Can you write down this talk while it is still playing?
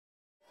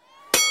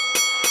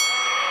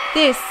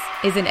This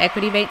is an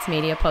Equity Mates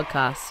Media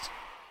podcast.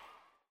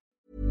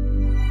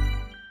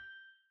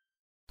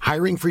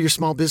 Hiring for your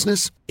small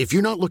business? If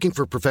you're not looking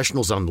for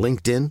professionals on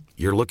LinkedIn,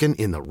 you're looking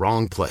in the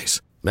wrong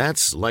place.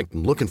 That's like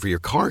looking for your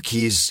car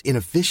keys in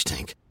a fish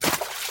tank.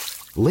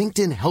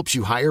 LinkedIn helps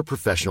you hire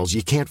professionals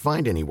you can't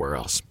find anywhere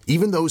else,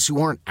 even those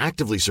who aren't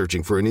actively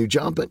searching for a new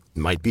job but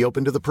might be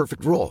open to the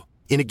perfect role.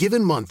 In a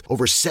given month,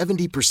 over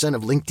 70%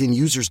 of LinkedIn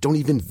users don't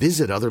even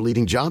visit other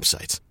leading job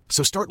sites.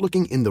 So start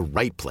looking in the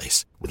right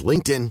place. With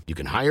LinkedIn, you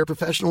can hire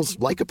professionals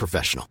like a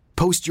professional.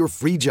 Post your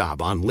free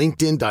job on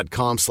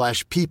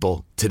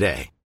linkedin.com/people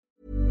today.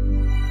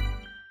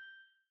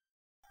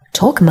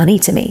 Talk money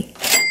to me.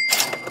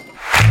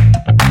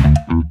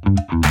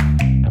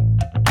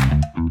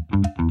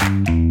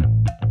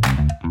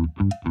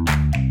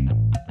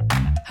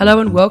 Hello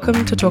and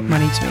welcome to Talk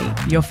Money to Me,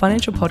 your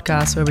financial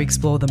podcast where we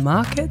explore the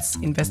markets,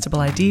 investable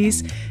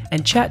ideas,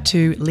 and chat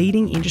to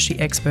leading industry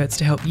experts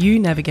to help you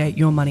navigate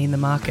your money in the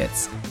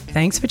markets.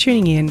 Thanks for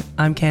tuning in.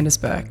 I'm Candice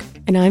Burke.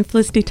 And I'm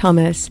Felicity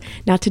Thomas.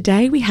 Now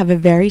today we have a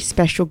very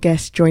special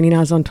guest joining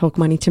us on Talk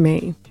Money to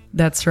Me.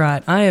 That's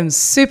right. I am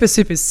super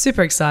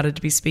excited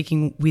to be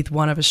speaking with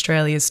one of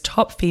Australia's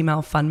top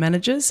female fund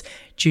managers,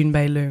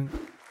 Junbei Liu.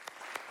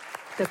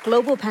 The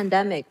global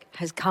pandemic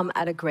has come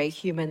at a great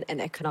human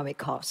and economic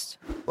cost.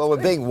 Well, we're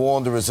being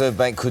warned the Reserve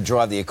Bank could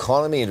drive the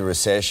economy into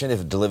recession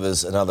if it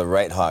delivers another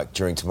rate hike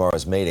during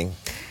tomorrow's meeting.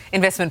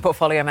 Investment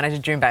portfolio manager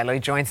Junbei Liu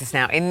joins us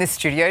now in the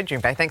studio.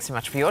 Junbei, thanks so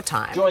much for your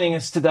time. Joining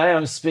us today,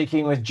 I'm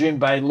speaking with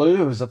Junbei Liu,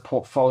 who is a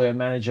portfolio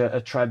manager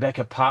at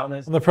Tribeca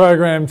Partners. On the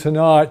program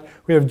tonight,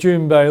 we have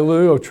Junbei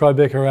Liu of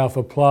Tribeca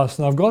Alpha Plus,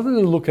 and I've got to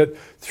look at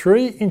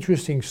three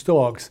interesting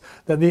stocks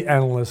that the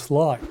analysts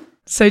like.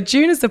 So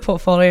June is the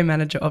portfolio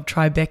manager of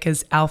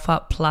Tribeca's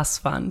Alpha Plus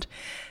fund.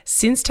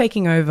 Since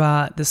taking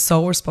over the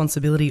sole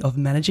responsibility of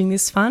managing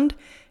this fund,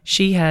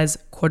 she has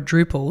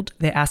quadrupled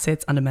their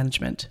assets under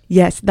management.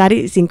 Yes, that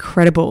is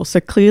incredible.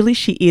 So clearly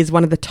she is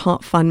one of the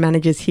top fund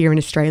managers here in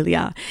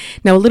Australia.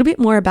 Now a little bit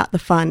more about the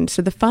fund.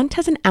 So the fund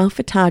has an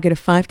alpha target of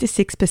 5 to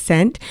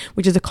 6%,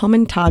 which is a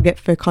common target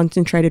for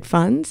concentrated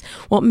funds.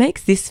 What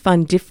makes this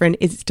fund different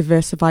is its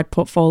diversified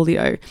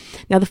portfolio.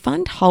 Now the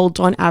fund holds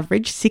on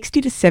average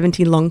 60 to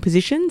 70 long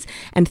positions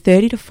and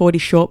 30 to 40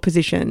 short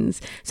positions.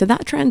 So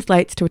that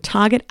translates to a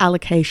target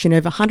allocation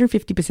of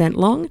 150%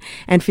 long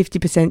and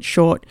 50%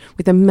 short,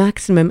 with a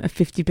maximum of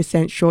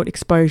 50% short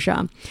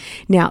exposure.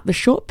 Now, the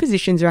short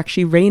positions are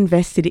actually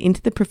reinvested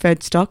into the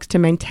preferred stocks to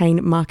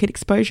maintain market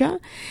exposure,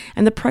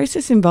 and the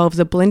process involves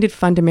a blended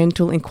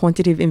fundamental and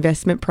quantitative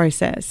investment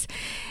process.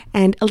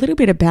 And a little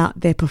bit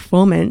about their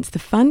performance. The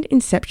fund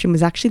inception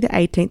was actually the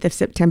 18th of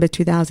September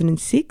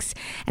 2006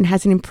 and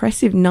has an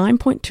impressive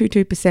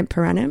 9.22%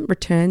 per annum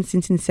return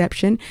since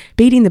inception,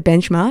 beating the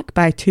benchmark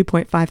by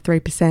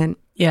 2.53%.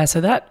 Yeah,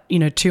 so that,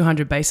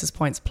 200 basis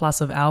points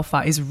plus of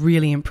alpha is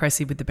really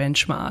impressive with the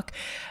benchmark.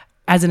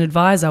 As an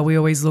advisor, we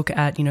always look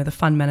at, the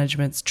fund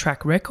management's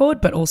track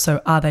record, but also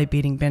are they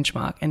beating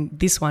benchmark? And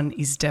this one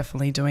is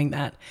definitely doing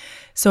that.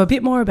 So a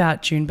bit more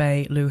about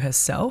Junbei Liu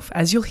herself.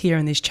 As you'll hear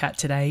in this chat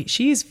today,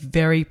 she is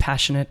very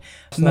passionate,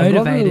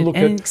 motivated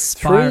and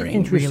inspiring, three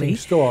interesting really.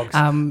 Stocks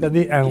that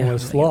the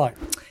analysts like.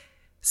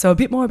 So a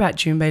bit more about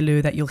Junbei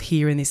Liu that you'll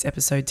hear in this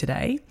episode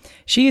today.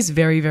 She is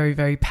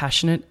very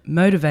passionate,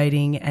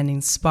 motivating and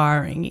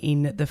inspiring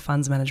in the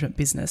funds management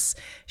business.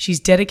 She's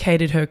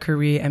dedicated her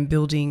career and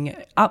building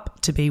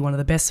up to be one of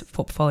the best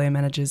portfolio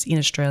managers in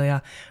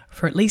Australia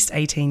for at least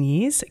 18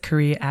 years,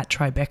 career at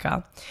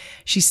Tribeca.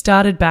 She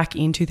started back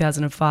in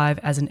 2005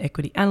 as an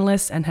equity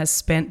analyst and has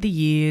spent the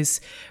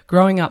years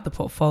growing up the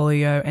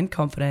portfolio and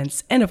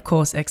confidence and, of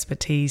course,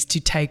 expertise to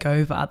take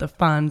over the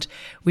fund,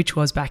 which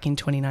was back in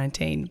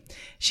 2019.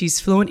 She's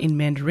fluent in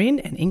Mandarin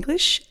and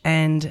English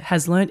and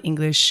has learned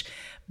English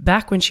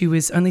back when she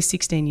was only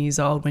 16 years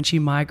old when she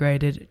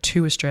migrated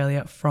to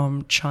Australia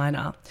from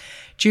China.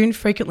 June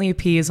frequently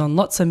appears on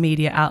lots of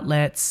media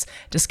outlets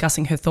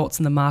discussing her thoughts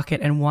on the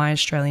market and why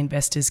Australian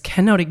investors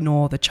cannot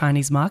ignore the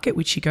Chinese market,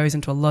 which she goes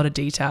into a lot of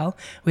detail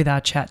with our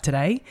chat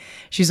today.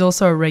 She's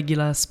also a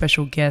regular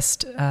special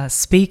guest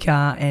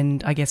speaker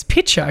and I guess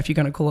pitcher, if you're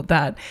going to call it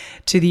that,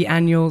 to the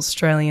annual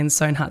Australian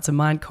Sown Hearts and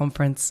Mind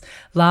conference.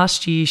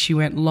 Last year, she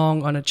went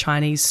long on a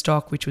Chinese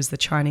stock, which was the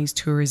Chinese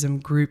Tourism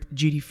Group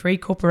Duty-Free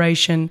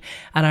Corporation.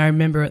 And I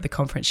remember at the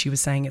conference, she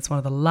was saying it's one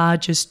of the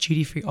largest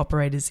duty-free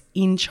operators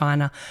in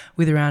China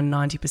with around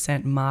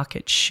 90%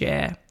 market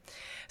share.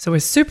 So we're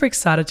super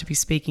excited to be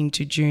speaking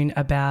to June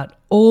about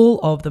all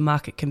of the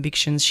market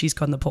convictions she's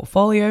got in the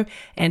portfolio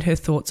and her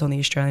thoughts on the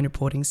Australian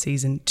reporting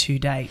season to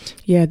date.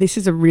 Yeah, this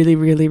is a really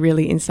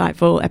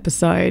insightful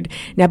episode.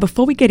 Now,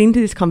 before we get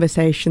into this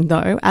conversation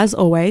though, as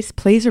always,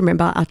 please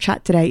remember our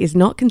chat today is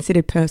not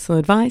considered personal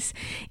advice.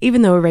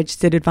 Even though we're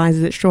registered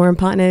advisors at Shaw &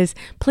 Partners,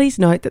 please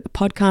note that the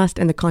podcast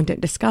and the content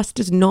discussed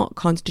does not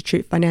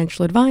constitute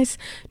financial advice,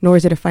 nor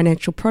is it a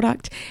financial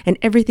product, and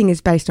everything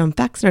is based on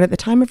facts known at the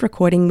time of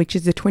recording, which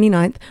is the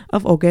 29th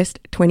of August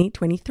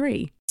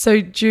 2023. So,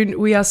 June,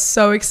 we are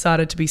so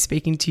excited to be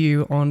speaking to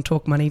you on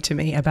Talk Money to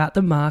Me about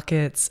the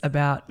markets,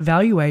 about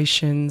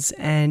valuations,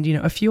 and,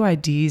 a few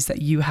ideas that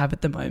you have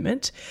at the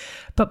moment.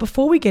 But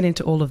before we get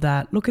into all of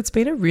that, look, it's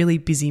been a really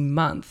busy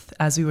month,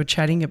 as we were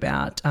chatting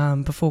about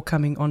before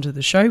coming onto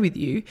the show with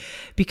you,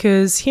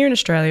 because here in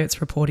Australia,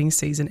 it's reporting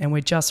season and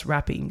we're just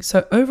wrapping.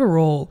 So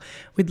overall,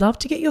 we'd love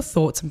to get your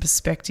thoughts and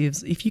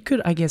perspectives. If you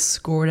could, I guess,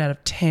 score it out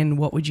of 10,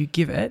 what would you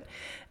give it?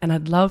 And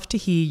I'd love to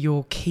hear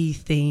your key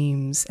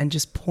themes and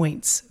just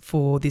points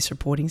for this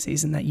reporting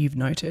season that you've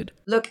noted.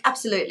 Look,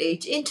 absolutely.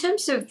 In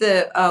terms of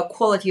the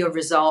quality of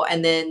result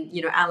and then,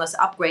 analyst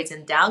upgrades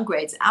and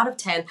downgrades, out of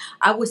 10,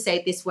 I would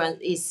say this one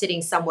is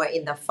sitting somewhere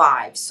in the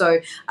 5. So,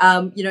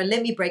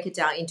 let me break it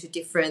down into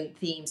different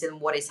themes and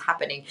what is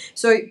happening.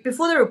 So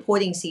before the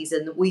reporting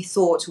season, we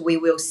thought we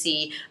will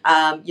see,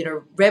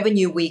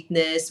 revenue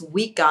weakness,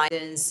 weak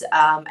guidance,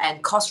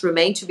 and costs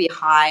remain to be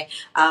high,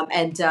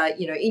 and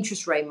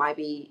interest rate might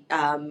be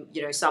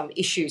some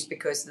issues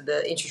because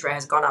the interest rate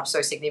has gone up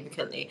so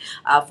significantly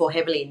for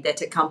heavily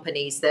indebted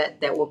companies that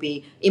will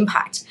be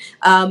impact.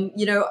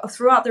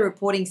 Throughout the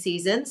reporting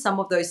season, some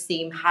of those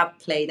themes have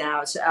played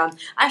out,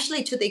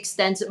 actually to the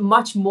extent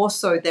much more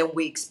so than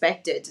we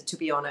expected, to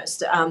be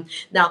honest.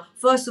 Now,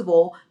 first of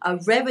all,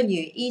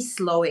 revenue is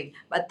slowing,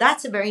 but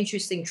that's a very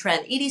interesting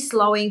trend. It is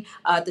slowing.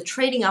 The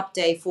trading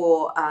update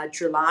for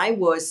July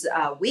was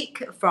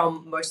weak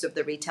from most of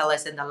the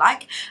retailers and the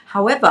like.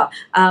 However,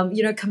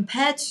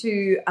 compared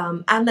to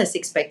analyst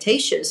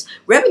expectations,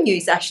 revenue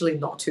is actually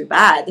not too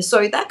bad.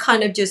 So that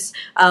kind of just,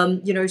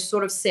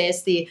 sort of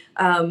says the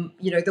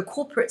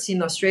corporates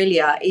in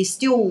Australia is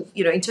still,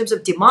 in terms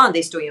of demand,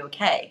 is doing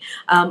okay.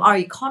 Our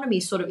economy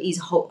sort of is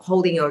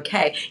holding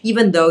okay,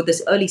 even though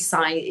this early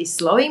sign is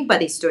slowing,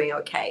 but it's doing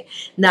okay.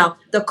 Now,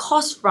 the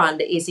cost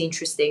front is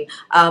interesting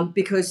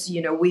because,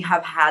 we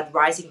have had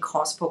rising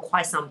costs for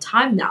quite some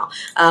time now,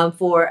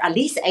 for at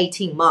least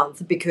 18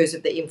 months because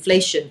of the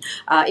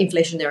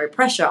inflationary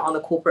pressure on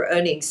the corporate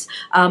earnings.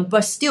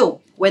 But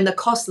still, when the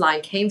cost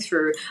line came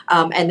through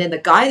and then the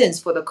guidance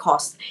for the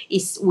cost,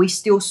 we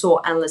still saw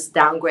analyst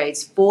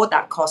downgrades for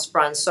that cost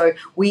front. So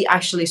we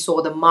actually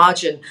saw the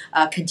margin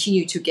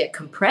continue to get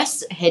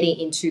compressed heading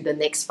into the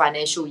next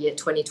financial year,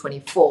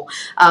 2024.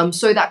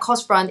 So that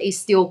cost front is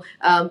still,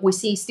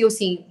 still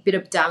seeing a bit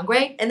of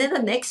downgrade. And then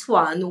the next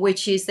one,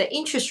 which is the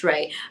interest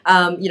rate,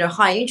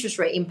 high interest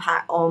rate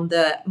impact on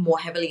the more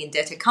heavily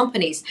indebted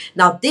companies.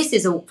 Now, this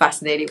is a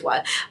fascinating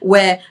one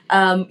where,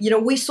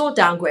 we saw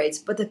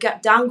downgrades, but the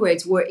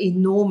downgrades were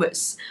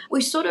enormous.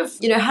 We sort of,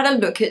 had a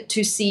look at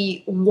to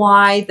see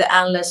why the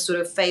analysts sort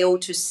of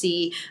failed to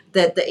see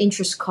that the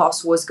interest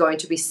cost was going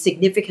to be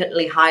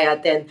significantly higher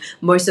than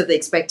most of the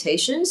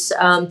expectations.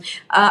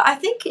 I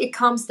think it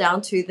comes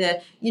down to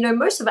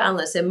most of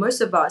analysts and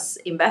most of us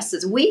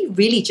investors, we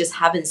really just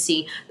haven't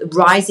seen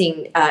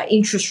rising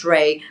interest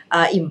rate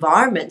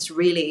environments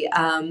really,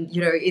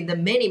 in the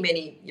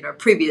many,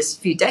 previous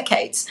few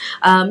decades.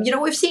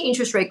 We've seen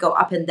interest rate go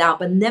up and down,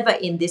 but never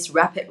in this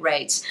rapid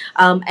rates.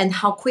 And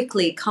how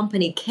quickly a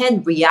company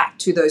can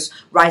react to those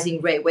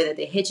rising rates, whether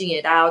they're hedging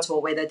it out or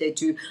whether they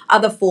do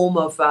other form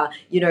of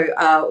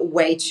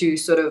way to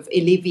sort of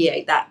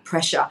alleviate that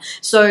pressure.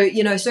 So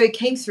it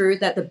came through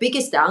that the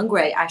biggest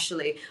downgrade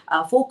actually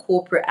for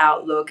corporate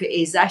outlook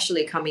is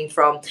actually coming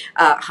from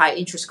high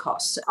interest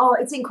costs. Oh,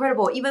 it's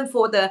incredible. Even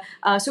for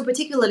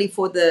particularly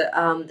for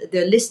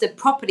the listed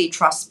property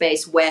trust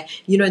space where,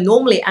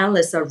 normally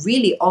analysts are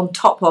really on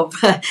top of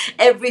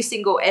every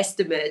single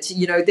estimate.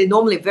 They're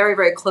normally very,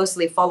 very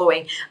closely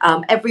following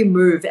every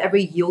move,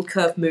 every yield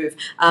curve move,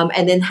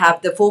 and then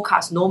have the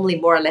forecast normally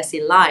more or less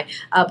in line.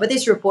 But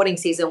this reporting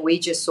season, we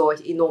just saw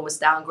enormous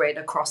downgrade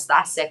across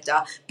that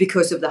sector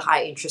because of the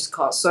high interest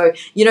costs. So,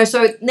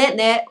 so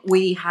net,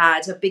 we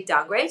had a big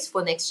downgrades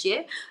for next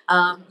year.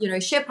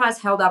 Share price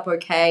held up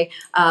okay,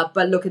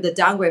 but look at the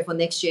downgrade for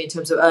next year in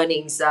terms of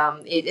earnings,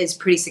 it is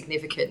pretty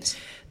significant.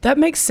 That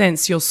makes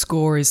sense. Your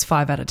score is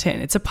 5 out of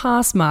 10. It's a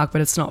pass mark,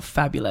 but it's not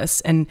fabulous.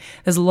 And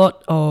there's a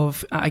lot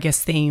of,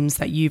 themes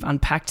that you've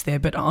unpacked there.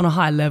 But on a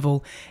high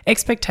level,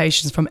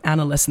 expectations from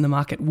analysts in the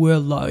market were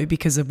low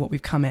because of what we've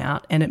come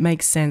out. And it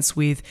makes sense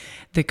with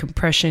the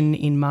compression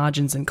in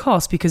margins and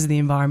costs because of the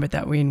environment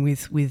that we're in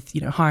with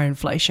higher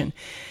inflation.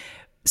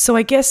 So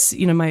I guess,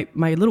 my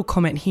little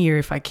comment here,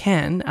 if I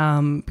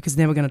can, because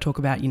then we're going to talk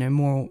about,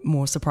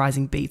 more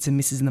surprising beats and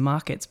misses in the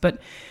markets. But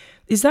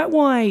is that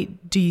why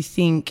do you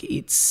think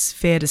it's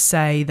fair to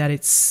say that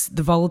it's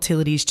the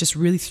volatility is just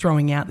really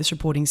throwing out this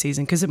reporting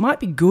season? Because it might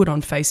be good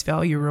on face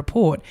value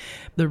report.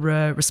 The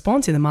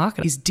response in the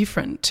market is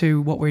different to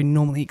what we're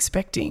normally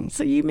expecting.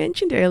 So you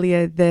mentioned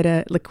earlier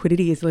that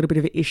liquidity is a little bit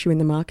of an issue in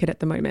the market at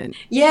the moment.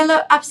 Yeah,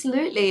 look,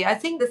 absolutely. I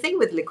think the thing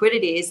with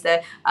liquidity is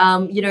that,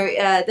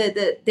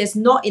 there's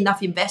not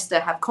enough investor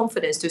have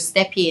confidence to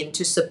step in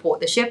to support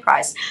the share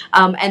price,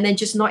 and then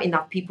just not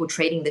enough people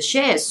trading the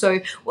shares. So,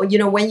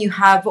 when you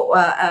have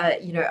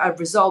a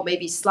result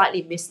maybe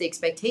slightly missed the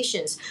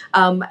expectations,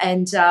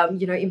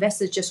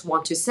 investors just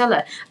want to sell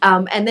it.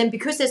 And then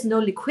because there's no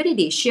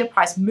liquidity, share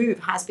price move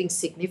has been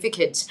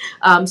significant,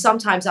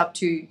 sometimes up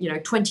to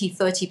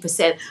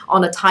 20-30%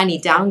 on a tiny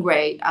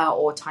downgrade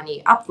or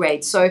tiny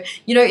upgrade. So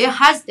it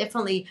has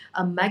definitely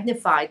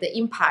magnified the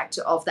impact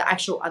of the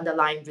actual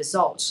underlying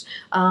results.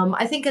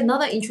 I think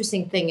another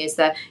interesting thing is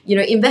that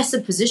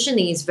investor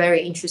positioning is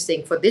very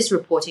interesting for this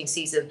reporting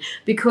season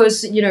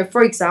because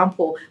for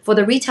example, for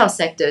the retail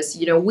sectors,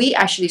 we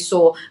actually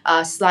saw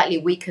slightly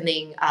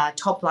weakening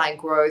top line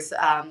growth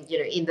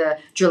in the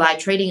July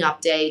trading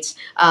update,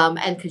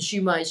 and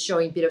consumer is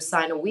showing a bit of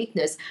sign of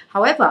weakness.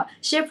 However,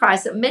 share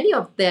price, many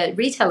of the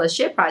retailers'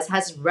 share price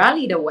has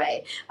rallied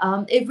away.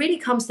 It really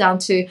comes down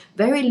to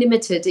very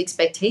limited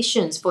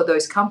expectations for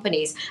those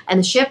companies, and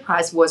the share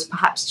price was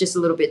perhaps just a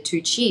little bit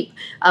too cheap.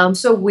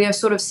 So we are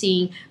sort of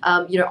seeing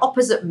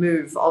opposite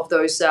move of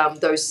those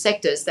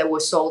sectors that were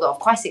sold off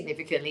quite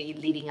significantly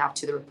leading up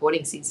to the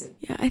reporting season.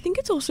 Yeah, I think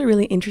it's also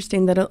really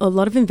interesting that a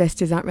lot of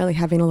investors aren't really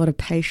having a lot of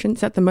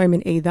patience at the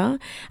moment either.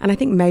 And I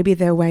think maybe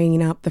they're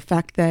weighing up the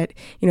fact that,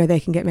 they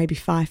can get maybe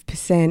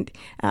 5%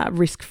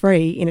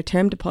 risk-free in a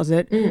term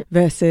deposit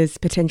versus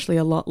potentially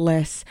a lot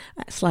less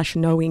 /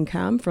 no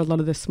income for a lot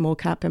of the small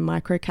cap and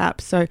micro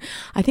caps. So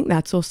I think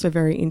that's also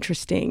very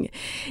interesting.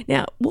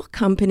 Now, what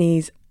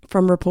companies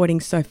from reporting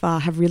so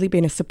far have really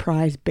been a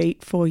surprise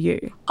beat for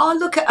you? Oh,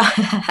 look!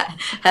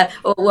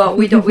 Well,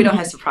 we don't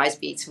have surprise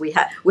beats. We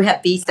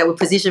have beats that were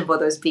positioned for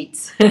those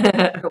beats.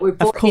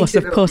 Of course.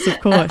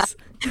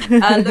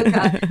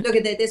 Look,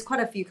 there's quite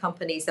a few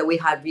companies that we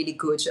had really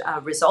good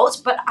results,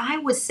 but I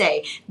would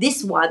say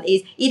this one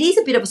is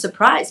a bit of a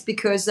surprise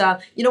because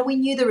we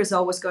knew the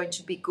result was going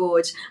to be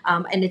good,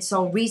 and it's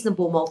on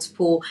reasonable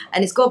multiple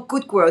and it's got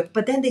good growth.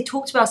 But then they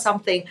talked about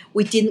something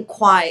we didn't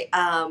quite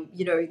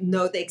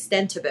know the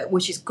extent of it,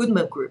 which is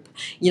Goodman Group.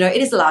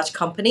 It is a large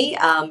company,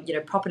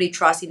 property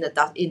trust in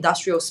the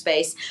industrial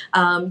space,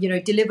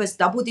 delivers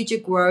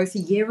double-digit growth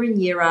year in,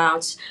 year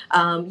out,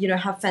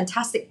 have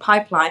fantastic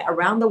pipeline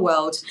around the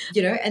world,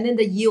 and then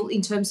the yield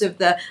in terms of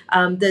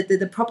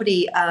the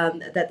property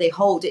that they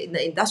hold in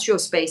the industrial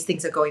space,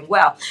 things are going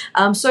well.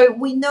 So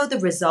we know the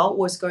result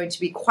was going to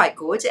be quite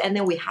good, and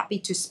then we're happy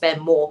to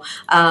spend more.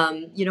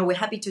 We're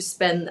happy to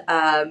spend,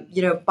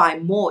 buy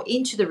more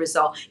into the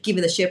result,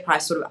 given the share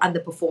price sort of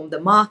underperformed the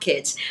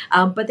market.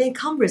 But then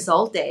come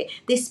result day,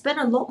 they spend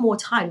a lot more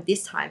time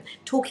this time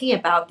talking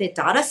about their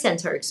data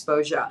center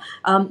exposure.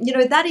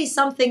 That is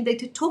something they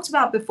talked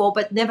about before,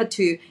 but never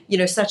to,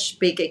 such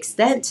big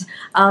extent.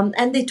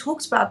 And they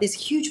talked about this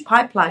huge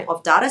pipeline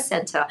of data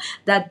center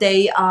that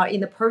they are in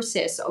the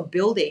process of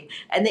building.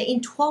 And then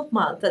in 12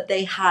 months that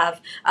they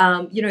have,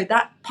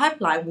 that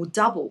pipeline will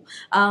double.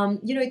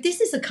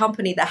 This is a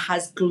company that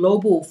has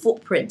global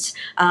footprint,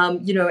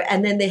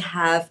 and then they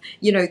have,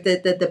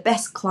 the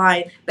best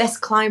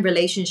client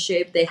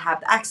relationship. They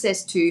have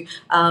access to,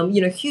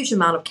 huge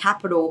amount of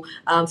capital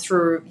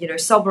through,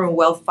 sovereign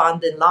wealth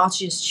fund and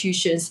large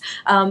institutions.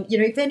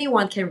 If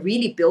anyone can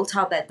really build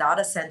out that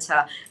data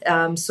center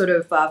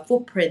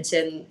footprint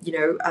and,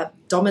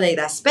 dominate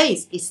that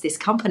space, it's this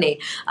company.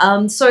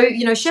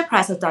 Share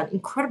price has done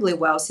incredibly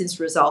well since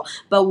result,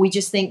 but we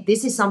just think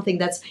this is something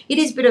it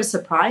is a bit of a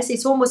surprise.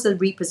 It's almost a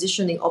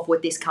repositioning of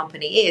what this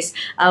company is.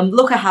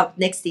 Look at how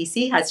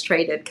NextDC has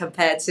traded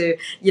compared to,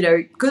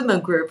 Goodman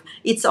Group.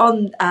 It's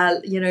on,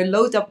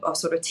 low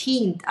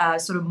teen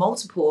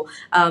multiple,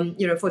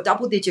 for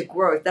double-digit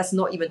growth. That's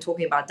not even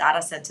talking about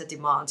data center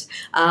demand.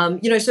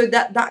 So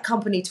that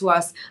company to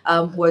us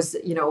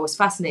was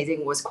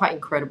fascinating, was quite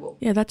incredible.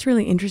 Yeah, that's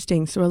really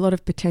interesting. So a lot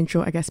of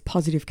potential,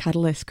 positive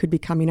catalysts could be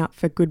coming up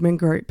for Goodman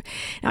Group.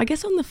 Now, I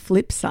guess on the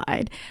flip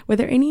side, were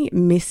there any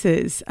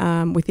misses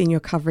within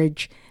your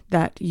coverage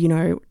that,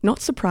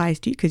 not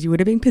surprised you because you would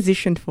have been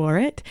positioned for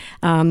it,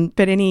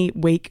 but any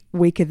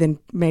weaker than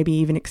maybe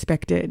even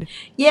expected?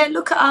 Yeah,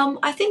 look,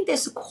 I think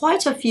there's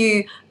quite a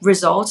few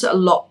results a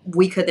lot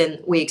weaker than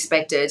we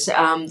expected.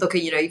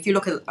 If you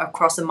look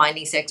across the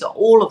mining sector,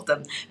 all of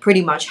them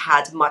pretty much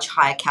had much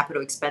higher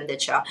capital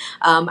expenditure.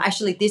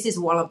 Actually, this is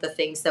one of the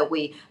things that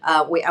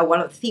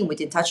one of the things we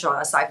didn't touch on,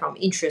 aside from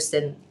interest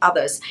and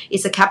others,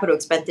 is the capital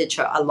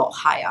expenditure a lot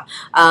higher.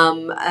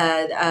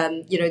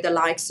 The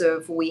likes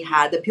of, we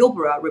had the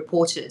Pilbara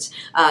reported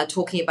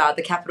talking about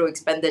the capital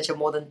expenditure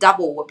more than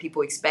double what people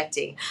were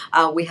expecting.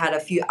 We had a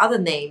few other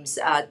names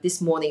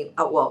this morning.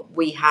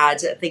 We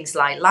had things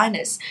like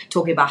Linus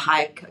talking about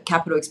high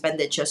capital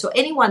expenditure. So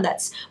anyone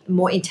that's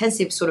more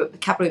intensive, sort of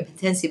capital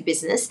intensive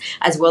business,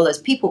 as well as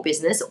people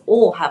business,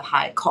 all have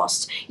higher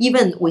costs.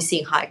 Even we're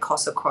seeing higher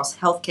costs across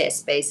healthcare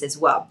space as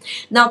well.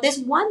 Now, there's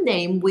one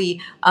name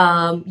we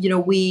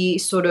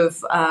always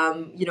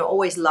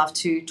love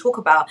to talk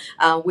about,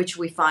 which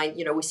we find,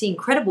 we see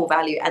incredible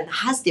value and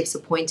has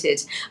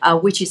disappointed,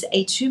 which is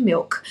A2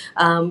 milk.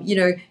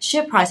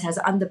 Share price has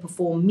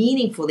underperformed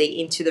meaningfully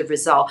into the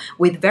result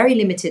with very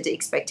limited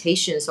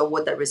expectations of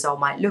what the result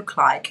might look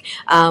like.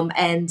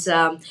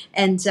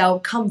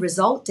 Come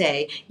result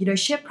day,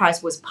 share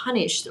price was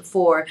punished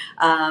for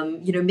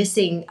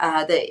missing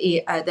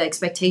the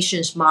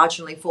expectations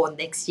marginally for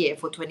next year,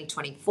 for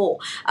 2024.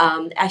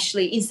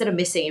 Actually, instead of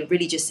missing it,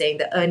 really just saying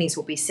the earnings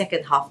will be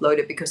second half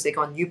loaded because they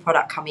got new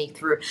product coming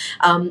through.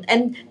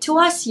 And to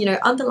us,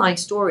 underlying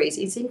stories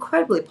is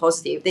incredibly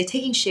positive. They're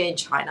taking share in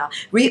China.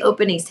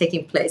 Reopening is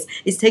taking place.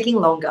 It's taking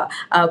longer,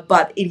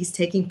 but it is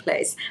taking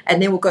place.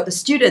 And then we've got the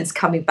students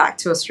coming back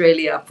to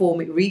Australia,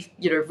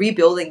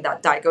 rebuilding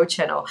that Daigou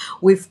channel.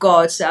 We've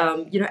got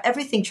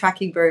everything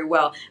tracking very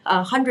well.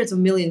 Hundreds of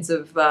millions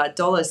of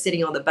dollars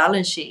sitting on the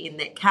balance sheet in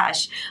net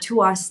cash.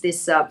 To us,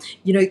 this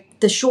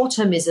the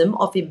short-termism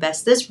of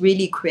investors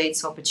really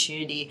creates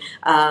opportunity,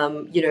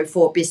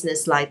 for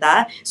business like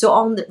that. So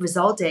on the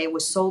result day, it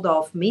was sold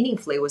off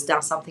meaningfully. It was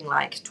down something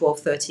like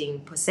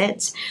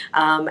 12-13%.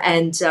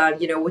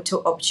 We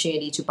took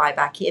opportunity to buy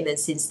back in. And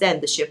since then,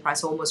 the share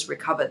price almost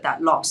recovered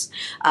that loss.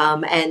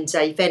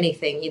 If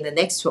anything, in the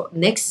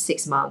next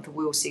 6 months,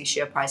 we'll see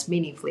share price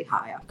meaningfully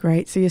higher.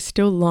 Great. So you're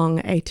still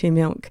long A2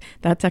 milk.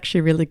 That's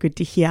actually really good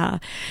to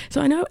hear.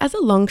 So I know as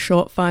a long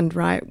short fund,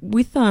 right,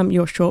 with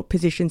your short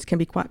positions can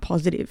be quite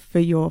positive for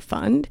your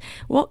fund.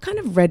 What kind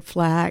of red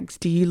flags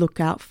do you look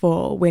out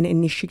for when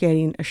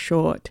initiating a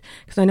short?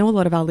 Because I know a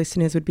lot of our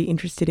listeners would be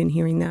interested in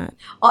hearing that.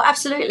 Oh,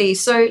 absolutely.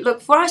 So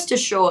look, for us to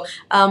short,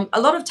 a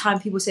lot of time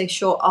people say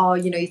short,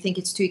 you think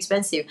it's too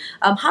expensive.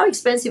 How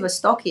expensive a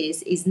stock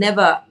is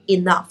never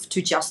enough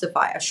to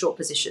justify a short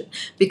position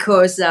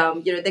because,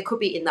 there could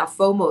be enough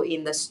FOMO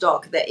in the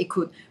stock that it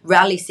could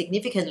rally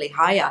significantly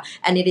higher,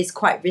 and it is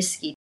quite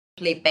risky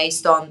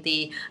based on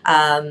the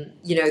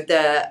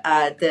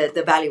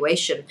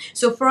valuation.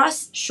 So for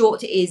us,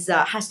 short is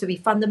has to be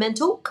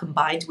fundamental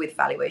combined with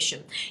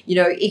valuation.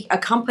 A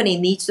company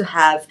needs to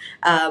have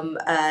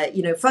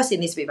first, it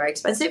needs to be very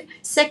expensive.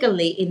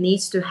 Secondly, it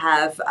needs to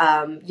have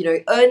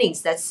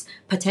earnings that's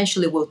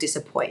potentially will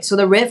disappoint. So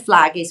the red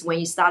flag is when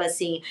you started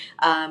seeing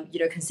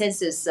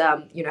consensus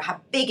have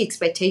big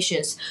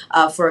expectations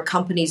for a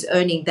company's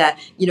earning that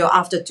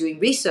after doing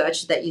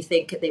research that you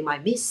think they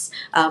might miss.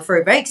 For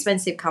a very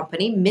expensive company,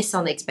 miss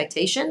on the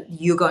expectation,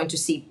 you're going to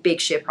see big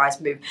share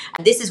price move.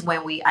 And this is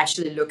when we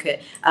actually look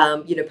at,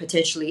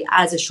 potentially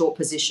as a short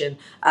position.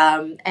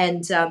 One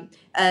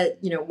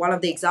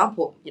of the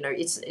example,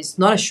 it's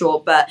not a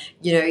short, but,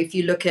 if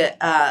you look at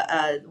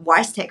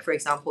WiseTech, for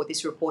example,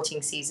 this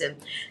reporting season,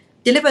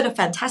 delivered a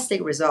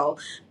fantastic result,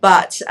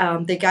 but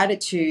they guided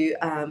to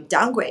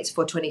downgrades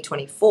for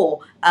 2024.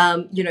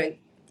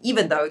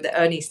 Even though the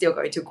earnings still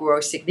going to grow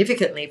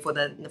significantly for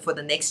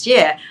the next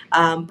year,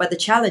 but the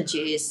challenge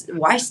is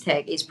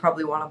WiseTech is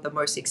probably one of the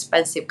most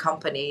expensive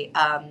company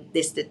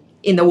listed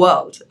in the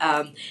world,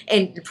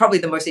 and probably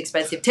the most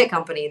expensive tech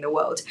company in the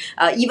world,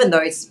 even though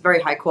it's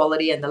very high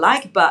quality and the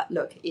like, but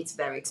look, it's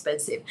very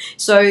expensive.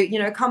 So,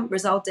 come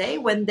result day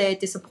when they're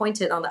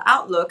disappointed on the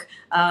outlook,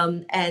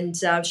 and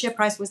share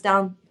price was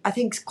down, I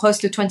think close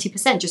to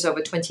 20%, just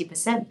over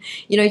 20%,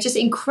 just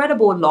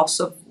incredible loss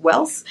of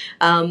wealth,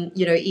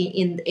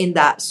 in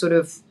that sort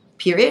of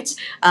period.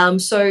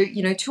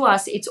 To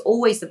us, it's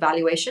always the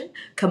valuation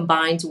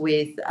combined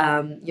with,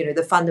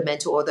 the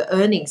fundamental or the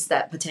earnings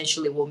that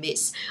potentially will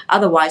miss.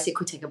 Otherwise, it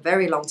could take a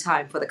very long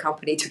time for the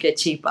company to get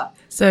cheaper.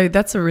 So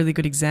that's a really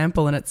good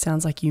example, and it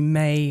sounds like you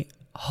may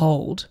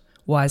hold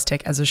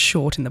WiseTech as a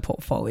short in the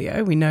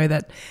portfolio. We know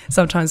that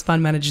sometimes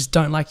fund managers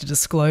don't like to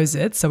disclose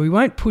it, so we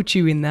won't put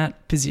you in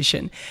that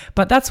position.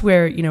 But that's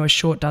where, a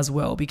short does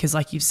well because,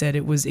 like you've said,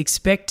 it was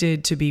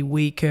expected to be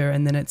weaker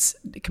and then it's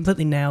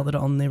completely nailed it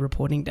on the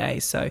reporting day.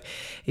 So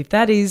if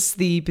that is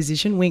the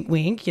position, wink,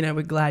 wink,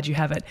 we're glad you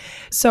have it.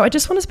 So I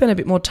just want to spend a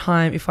bit more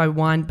time, if I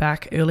wind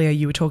back earlier,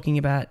 you were talking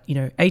about,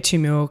 A2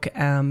 milk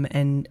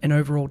and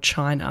overall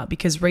China,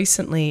 because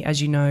recently,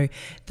 as you know,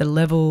 the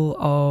level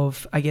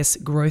of,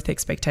 growth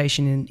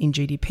expectation in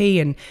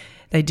GDP, and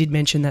they did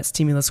mention that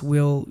stimulus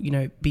will,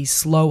 be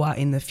slower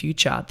in the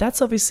future.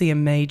 That's obviously a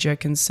major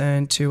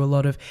concern to a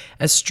lot of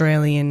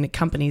Australian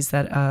companies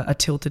that are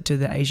tilted to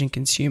the Asian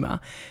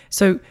consumer.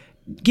 So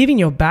given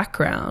your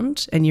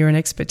background and you're an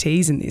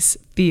expertise in this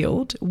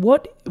field,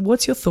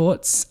 what's your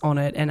thoughts on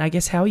it? And I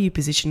guess how are you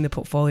positioning the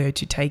portfolio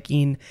to take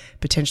in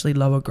potentially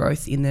lower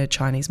growth in the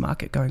Chinese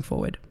market going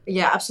forward?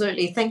 Yeah,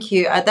 absolutely. Thank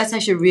you. That's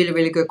actually a really,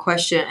 really good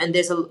question. And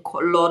there's a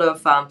lot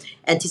of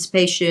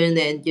anticipation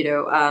and,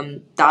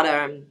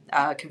 data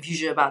and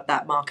confusion about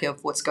that market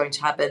of what's going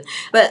to happen.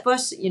 But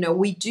first,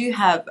 we do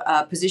have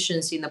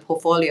positions in the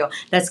portfolio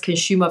that's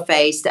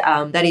consumer-faced,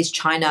 that is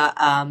China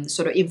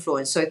sort of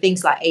influence. So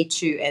things like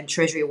A2 and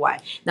Treasury Y.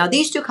 Now,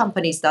 these two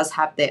companies does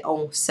have their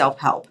own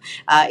self-help.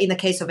 In the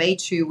case of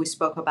A2, we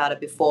spoke about it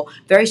before,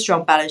 very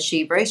strong balance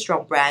sheet, very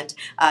strong brand,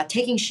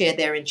 taking share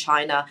there in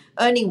China.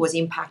 Earning was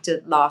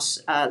impacted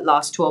last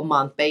 12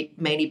 months,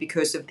 mainly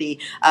because of the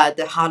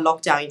hard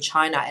lockdown in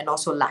China and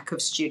also lack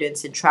of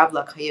students and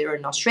traveller here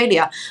in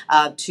Australia.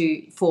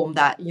 to form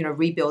that,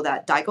 rebuild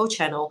that Daigou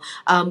channel.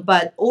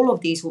 But all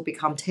of these will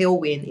become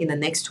tailwind in the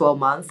next 12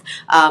 months.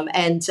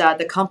 And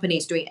the company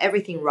is doing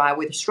everything right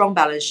with a strong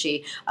balance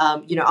sheet.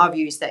 Our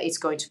view is that it's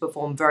going to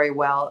perform very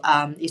well.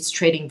 It's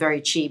trading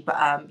very cheap,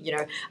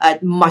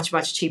 much,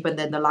 much cheaper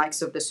than the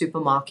likes of the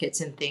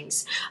supermarkets and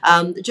things.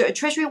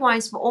 Treasury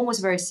Wine's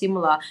almost very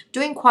similar,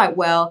 doing quite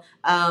well.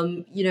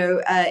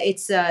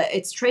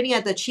 It's trading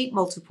at a cheap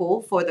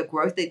multiple for the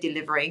growth they're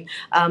delivering.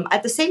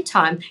 At the same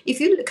time, if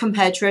you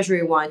compare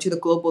Treasury Wine to the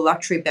global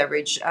luxury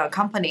beverage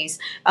companies,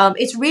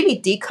 it's really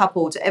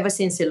decoupled ever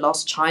since it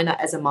lost China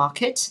as a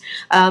market.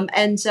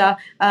 And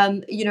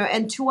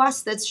to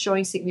us, that's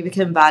showing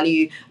significant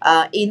value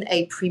in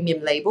a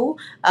premium label.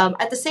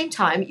 At the same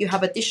time, you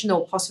have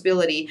additional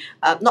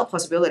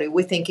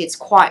we think it's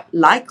quite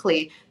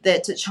likely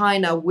that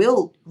China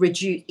will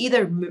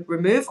either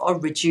remove or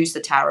reduce the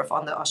tariff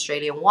on the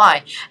Australian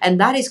wine. And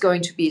that is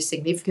going to be a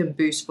significant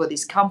boost for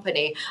this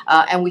company.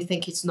 And we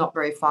think it's not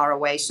very far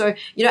away. So,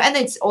 and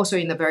it's also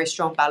in a very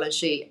strong balance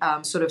sheet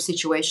sort of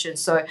situation.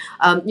 So,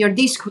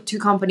 these two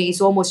companies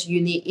almost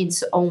unique in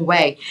its own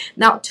way.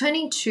 Now,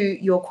 turning to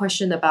your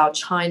question about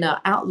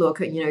China outlook,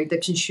 the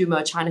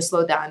consumer, China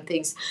slowdown and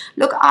things.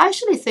 Look, I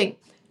actually think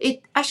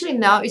it actually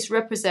now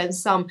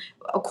represents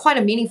quite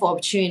a meaningful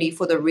opportunity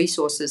for the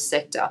resources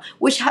sector,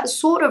 which has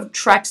sort of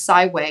tracked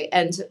sideways,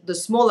 and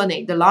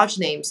the large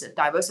names,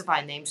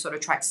 diversified names, sort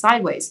of tracked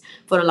sideways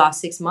for the last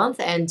 6 months.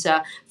 And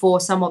for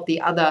some of the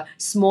other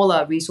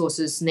smaller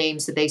resources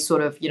names, they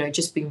sort of,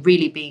 just been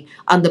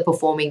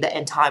underperforming the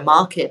entire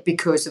market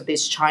because of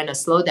this China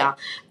slowdown.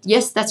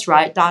 Yes, that's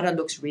right. Data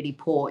looks really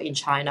poor in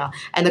China,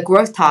 and the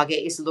growth target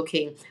is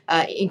looking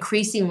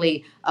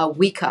increasingly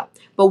weaker.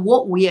 But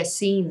what we are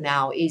seeing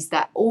now is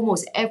that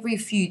almost every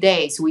few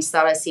days we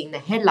started seeing the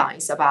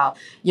headlines about,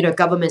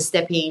 government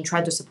stepping in,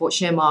 trying to support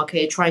share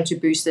market, trying to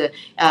boost the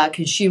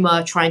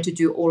consumer, trying to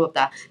do all of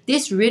that.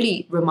 This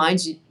really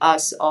reminds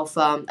us of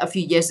a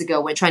few years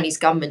ago when Chinese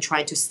government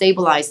trying to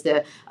stabilize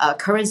the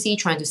currency,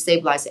 trying to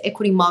stabilize the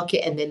equity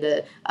market, and then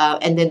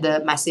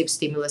the massive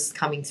stimulus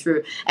coming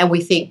through. And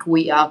we think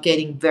we are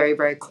getting very,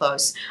 very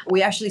close.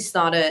 We actually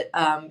started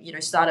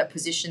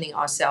positioning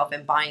ourselves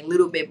and buying a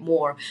little bit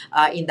more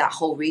in that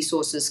whole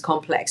resources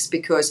complex,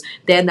 because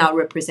they're now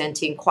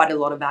representing quite a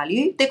lot of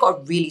value. They've got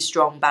a really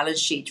strong balance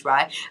sheet,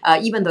 right?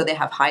 Even though they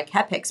have high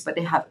capex, but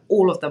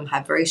all of them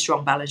have very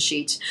strong balance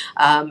sheet,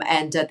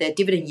 and their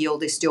dividend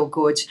yield is still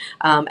good.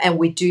 And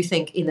we do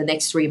think in the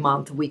next 3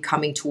 months we're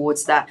coming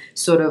towards that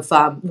sort of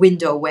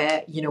window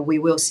where we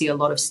will see a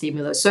lot of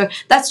stimulus. So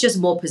that's just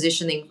more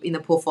positioning in the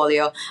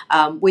portfolio.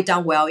 We've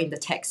done well in the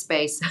tech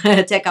space.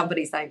 Tech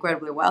companies done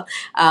incredibly well,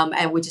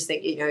 and we just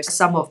think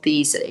some of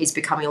these is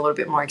becoming a little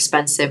bit more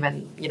expensive,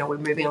 and we're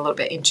moving a little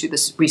bit into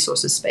this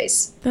resources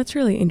space. That's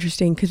really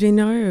interesting, because we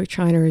know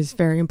China is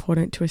very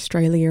important to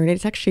Australia, and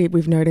it's actually,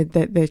 we've noted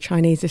that the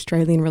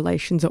Chinese-Australian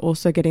relations are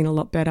also getting a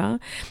lot better.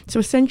 So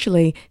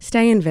essentially,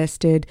 stay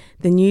invested.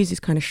 The news is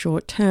kind of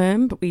short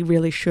term, but we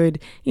really should,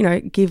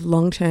 give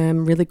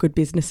long-term really good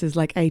businesses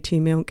like A2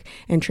 Milk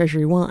and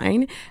Treasury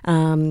Wine,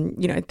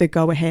 the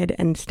go-ahead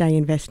and stay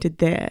invested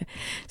there.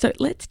 So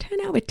let's turn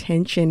our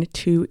attention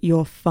to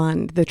your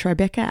fund, the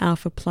Tribeca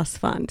Alpha Plus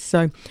Fund.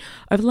 So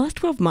over the last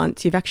 12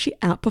 months, you've actually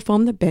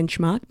outperformed the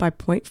benchmark by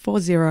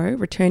 0.40,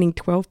 returning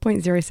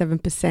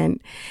 12.07%,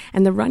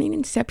 and the running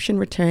inception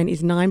return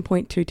is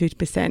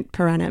 9.22%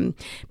 per annum,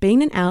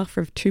 being an alpha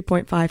of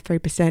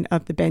 2.53%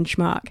 of the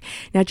benchmark.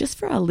 Now, just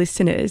for our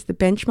listeners, the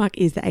benchmark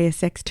is the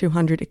ASX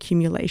 200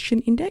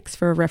 Accumulation Index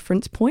for a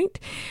reference point.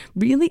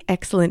 Really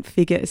excellent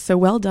figures, so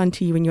well done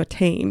to you and your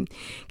team.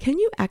 Can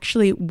you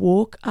actually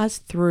walk us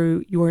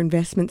through your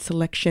investment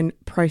selection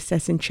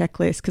process and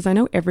checklist? Because I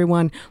know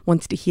everyone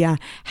wants to hear,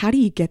 how do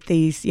you get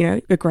these,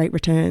 great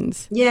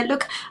returns? Yeah,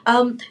 look,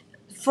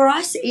 for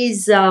us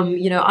is,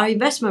 our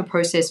investment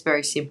process is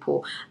very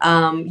simple.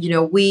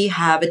 We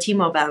have a team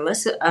of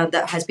analysts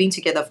that has been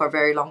together for a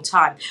very long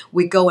time.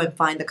 We go and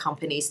find the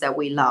companies that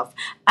we love.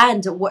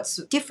 And what's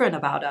different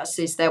about us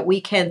is that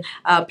we can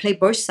play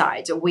both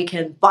sides. We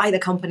can buy the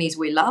companies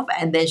we love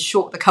and then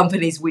short the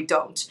companies we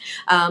don't.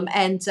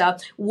 And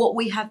what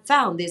we have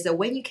found is that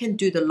when you can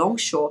do the long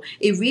short,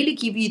 it really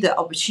gives you the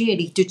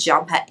opportunity to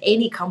jump at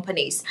any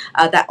companies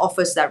that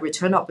offers that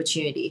return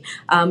opportunity.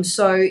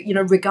 So,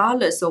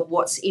 regardless of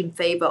what's in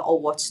favor or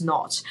what's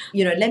not.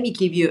 Let me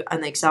give you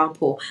an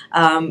example.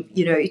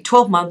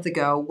 12 months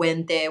ago,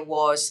 when there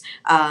was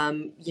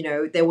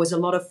a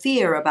lot of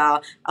fear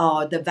about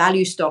the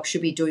value stock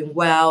should be doing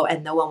well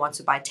and no one wants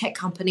to buy tech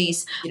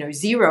companies.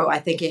 Zero, I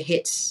think it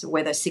hits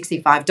whether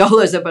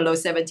 $65 or below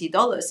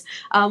 $70.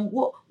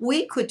 What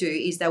we could do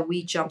is that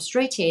we jump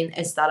straight in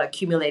and start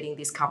accumulating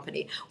this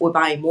company. We're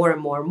buying more and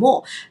more and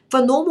more.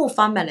 For normal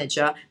fund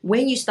manager,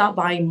 when you start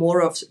buying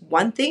more of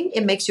one thing,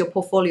 it makes your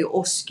portfolio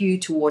all skew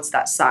towards that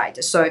that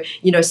side. So,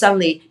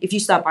 suddenly if you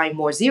start buying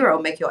more zero,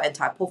 make your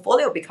entire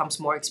portfolio becomes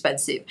more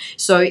expensive.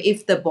 So if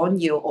the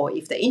bond yield or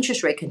if the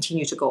interest rate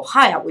continue to go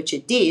higher, which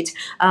it did,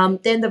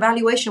 then the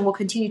valuation will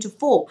continue to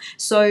fall.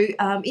 So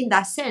in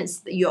that sense,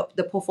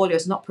 the portfolio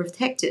is not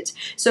protected.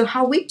 So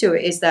how we do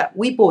it is that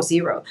we bought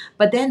zero,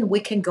 but then we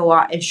can go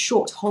out and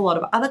short a whole lot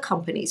of other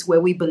companies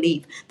where we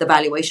believe the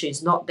valuation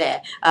is not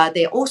there.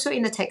 They're also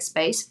in the tech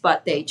space,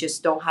 but they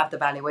just don't have the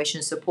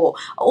valuation support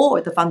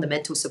or the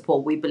fundamental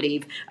support we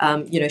believe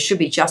should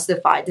be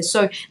justified.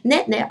 So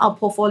net, our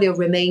portfolio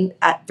remained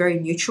at very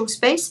neutral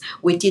space.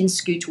 We didn't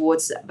skew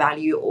towards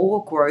value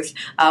or growth,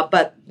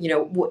 but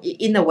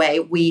in a way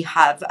we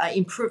have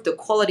improved the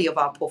quality of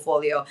our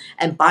portfolio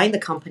and buying the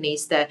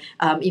companies that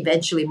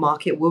eventually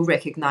market will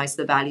recognize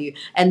the value.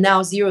 And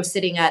now zero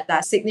sitting at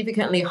that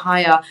significantly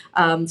higher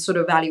sort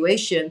of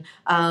valuation,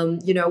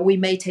 we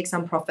may take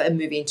some profit and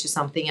move into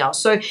something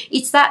else. So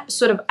it's that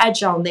sort of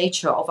agile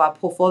nature of our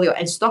portfolio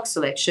and stock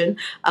selection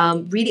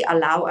really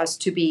allow us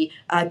to be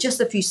just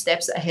a few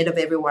steps ahead of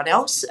everyone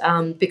else,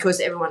 because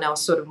everyone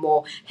else sort of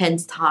more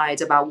hands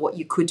tied about what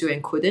you could do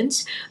and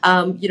couldn't.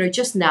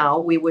 Just now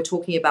we were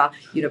talking about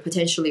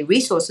potentially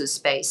resources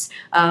space.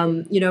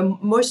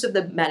 Most of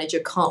the manager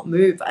can't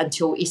move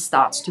until it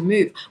starts to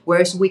move,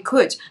 whereas we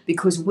could,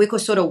 because we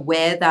could sort of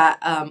wear that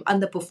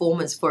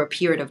underperformance for a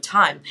period of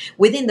time.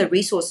 Within the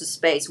resources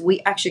space,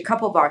 we actually, a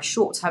couple of our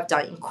shorts have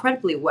done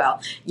incredibly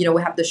well.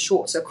 We have the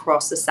shorts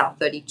across the South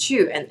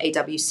 32 and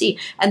AWC,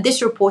 and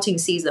this reporting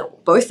season,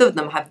 both of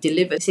them have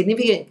delivered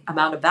significant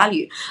amount of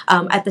value.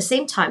 At the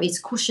same time, it's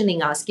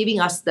cushioning us, giving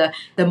us the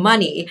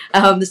money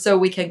so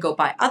we can go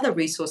buy other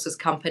resources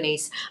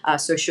companies.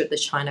 So should the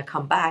China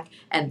come back,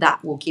 and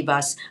that will give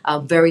us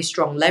very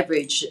strong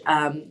leverage,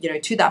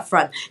 to that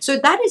front. So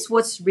that is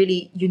what's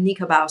really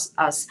unique about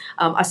us.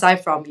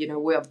 Aside from,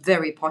 we are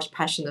very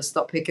passionate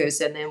stock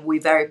pickers, and then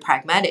we're very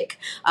pragmatic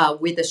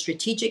with the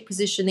strategic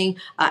positioning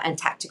and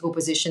tactical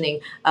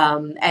positioning,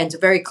 and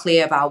very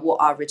clear about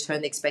what our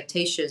return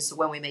expectations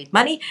when we made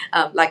money.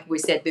 Like we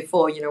said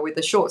before, with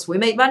the shorts, we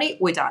made money,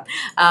 we're done.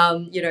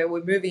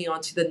 We're moving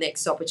on to the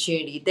next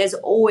opportunity. There's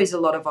always a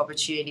lot of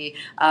opportunity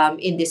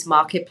in this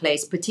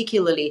marketplace,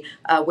 particularly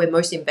where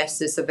most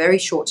investors are very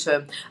short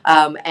term,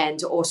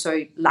 and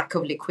also lack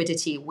of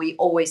liquidity. We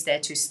always there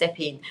to step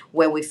in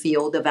where we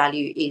feel the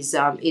value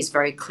is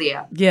very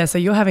clear. Yeah, so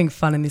you're having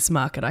fun in this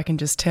market, I can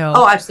just tell.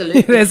 Oh,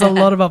 absolutely. There's a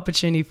lot of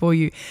opportunity for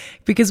you,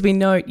 because we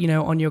note,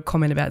 on your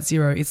comment about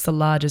zero, it's the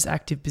largest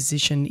active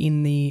position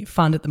in the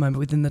fund at the moment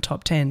within the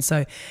top 10.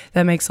 So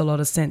that makes a lot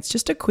of sense.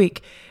 Just a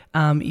quick,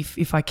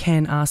 if I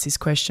can ask this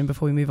question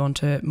before we move on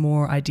to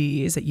more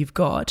ideas that you've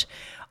got.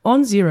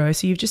 On zero,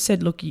 so you've just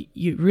said, look,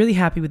 you're really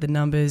happy with the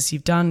numbers, you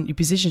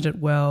positioned it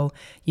well,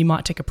 you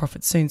might take a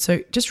profit soon.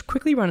 So just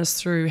quickly run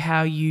us through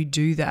how you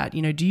do that.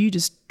 Do you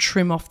just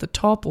trim off the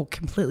top or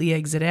completely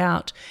exit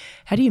out?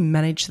 How do you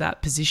manage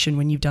that position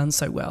when you've done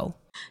so well?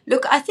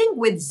 Look, I think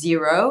with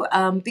zero,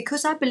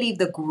 because I believe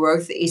the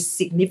growth is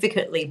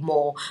significantly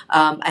more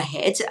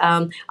ahead,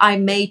 I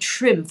may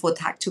trim for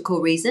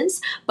tactical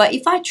reasons. But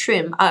if I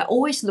trim, I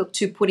always look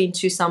to put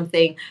into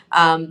something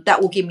that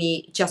will give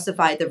me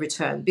justify the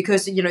return.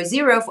 Because,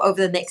 zero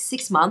over the next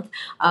 6 months,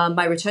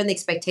 my return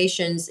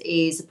expectations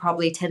is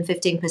probably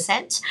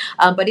 10-15%.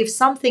 But if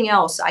something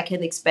else, I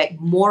can expect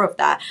more of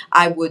that,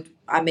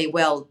 I may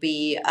well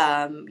be,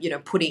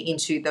 putting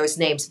into those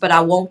names, but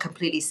I won't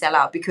completely sell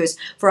out, because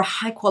for a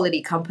high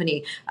quality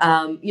company,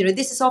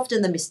 this is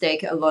often the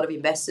mistake a lot of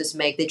investors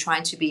make. They're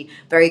trying to be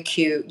very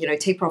cute,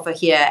 take profit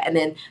here, and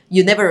then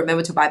you never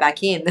remember to buy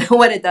back in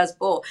when it does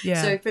fall.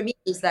 Yeah. So for me,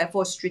 it's that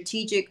for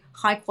strategic,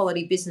 high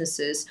quality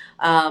businesses,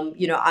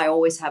 I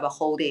always have a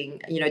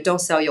holding,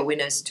 don't sell your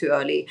winners too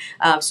early.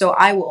 So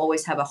I will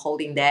always have a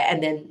holding there.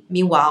 And then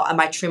meanwhile, I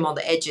might trim on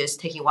the edges,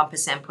 taking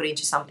 1%, put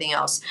into something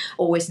else.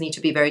 Always need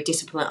to be very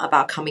disciplined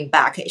about coming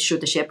back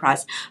should the share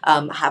price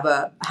have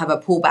a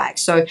pullback.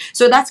 So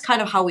that's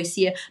kind of how we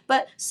see it.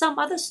 But some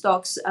other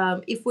stocks,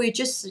 if we're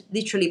just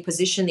literally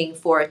positioning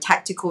for a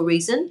tactical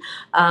reason,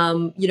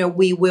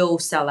 we will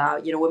sell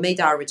out. We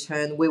made our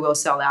return, we will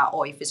sell out.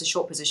 Or if it's a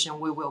short position,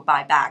 we will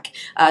buy back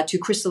to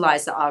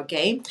crystallize our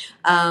gain.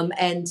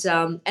 And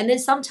then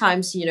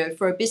sometimes,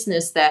 for a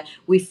business that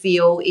we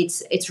feel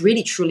it's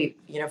really truly,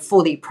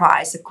 fully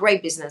priced, a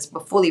great business,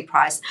 but fully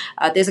priced.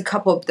 There's a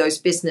couple of those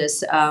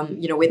business,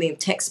 within the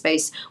tech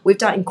space, we've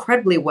done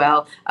incredibly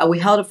well. We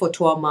held it for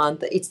 12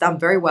 months. It's done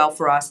very well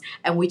for us.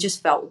 And we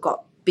just felt it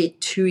got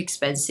bit too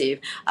expensive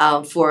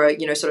for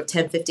sort of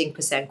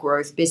 10-15%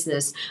 growth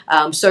business.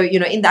 So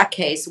in that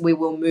case, we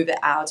will move it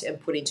out and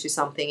put into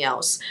something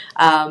else.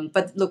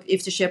 But look,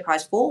 if the share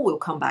price fall, we'll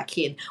come back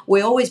in.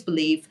 We always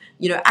believe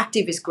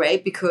active is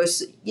great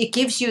because it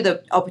gives you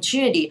the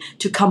opportunity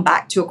to come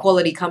back to a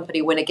quality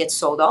company when it gets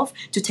sold off,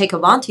 to take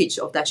advantage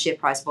of that share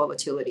price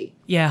volatility.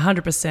 Yeah,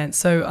 100%.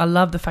 So I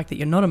love the fact that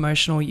you're not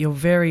emotional, you're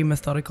very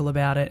methodical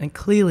about it, and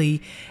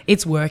clearly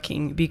it's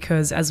working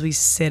because, as we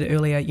said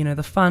earlier,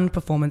 the fund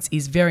performance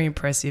is very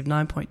impressive,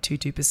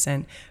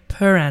 9.22%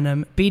 per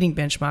annum, beating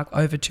benchmark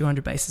over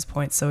 200 basis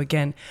points. So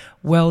again,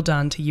 well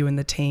done to you and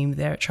the team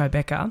there at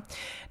Tribeca.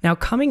 Now,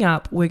 coming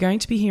up, we're going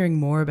to be hearing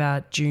more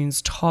about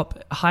June's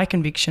top high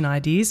conviction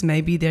ideas.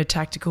 Maybe they're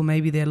tactical,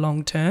 maybe they're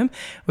long term.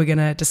 We're going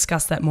to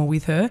discuss that more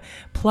with her,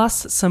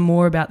 plus some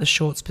more about the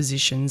shorts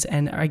positions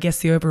and I guess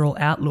the overall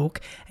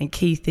outlook and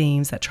key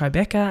themes that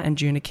Tribeca and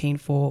June are keen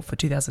for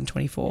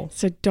 2024.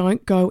 So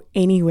don't go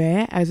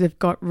anywhere, as we've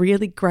got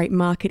really great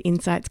market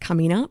insights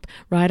coming up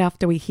right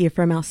after we hear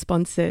from our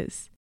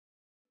sponsors.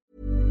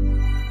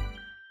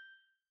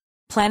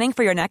 Planning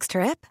for your next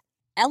trip?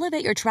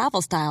 Elevate your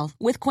travel style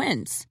with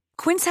Quince.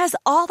 Quince has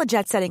all the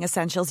jet-setting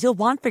essentials you'll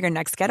want for your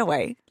next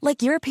getaway,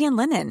 like European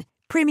linen,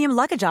 premium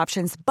luggage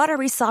options,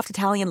 buttery soft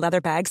Italian leather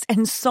bags,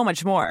 and so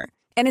much more.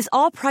 And is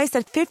all priced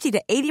at 50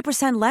 to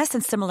 80% less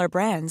than similar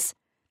brands.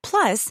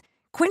 Plus,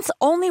 Quince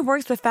only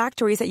works with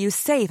factories that use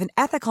safe and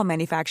ethical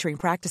manufacturing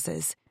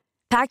practices.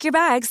 Pack your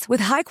bags with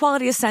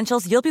high-quality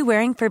essentials you'll be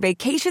wearing for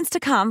vacations to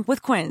come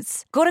with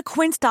Quince. Go to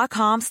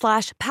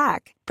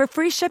quince.com/pack for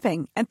free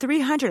shipping and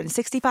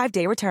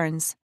 365-day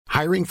returns.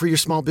 Hiring for your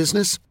small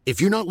business? If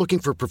you're not looking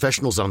for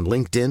professionals on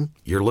LinkedIn,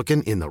 you're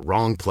looking in the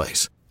wrong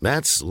place.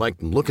 That's like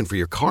looking for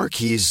your car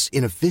keys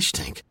in a fish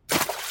tank.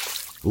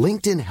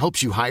 LinkedIn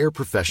helps you hire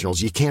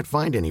professionals you can't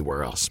find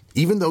anywhere else,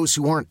 even those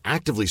who aren't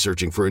actively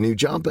searching for a new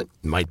job but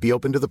might be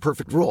open to the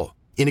perfect role.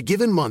 In a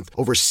given month,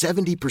 over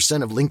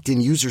 70% of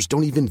LinkedIn users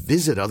don't even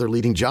visit other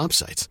leading job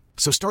sites.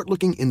 So start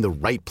looking in the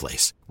right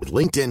place. With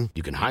LinkedIn,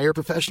 you can hire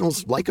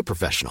professionals like a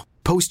professional.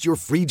 Post your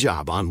free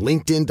job on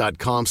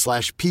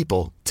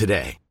linkedin.com/people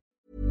today.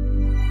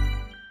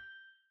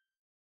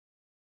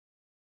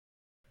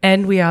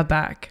 And we are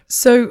back.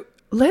 So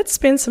let's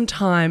spend some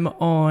time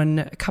on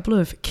a couple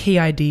of key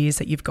ideas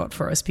that you've got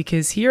for us,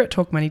 because here at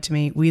Talk Money to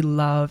Me, we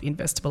love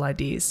investable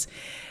ideas.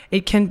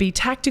 It can be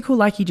tactical,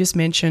 like you just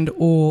mentioned,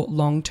 or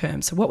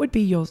long-term. So what would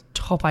be your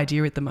top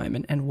idea at the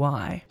moment and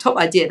why? Top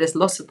idea, there's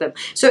lots of them.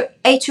 So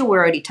A2 we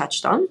already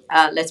touched on.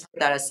 Let's put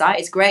that aside.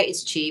 It's great,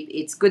 it's cheap,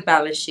 it's good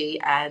balance sheet,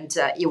 and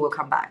it will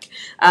come back.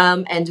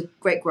 And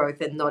great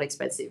growth and not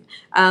expensive.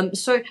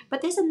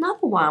 But there's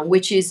another one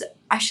which is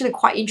actually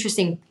quite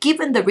interesting.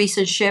 Given the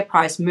recent share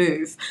price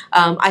move,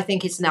 I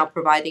think it's now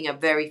providing a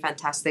very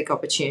fantastic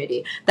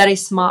opportunity. That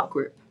is Smart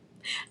Group.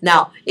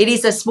 Now, it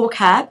is a small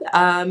cap.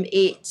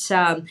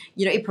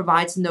 It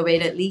provides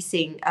novated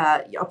leasing,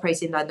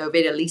 operates in the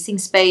novated leasing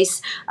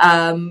space.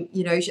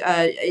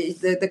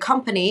 The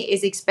company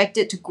is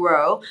expected to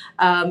grow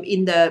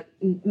in the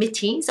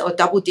mid-teens or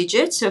double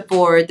digits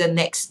for the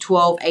next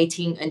 12,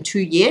 18, and 2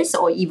 years,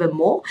 or even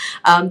more.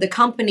 The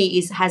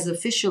company has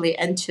officially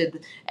entered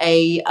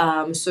a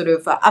sort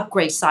of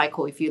upgrade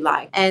cycle, if you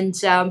like.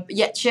 And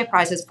yet share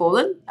price has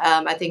fallen.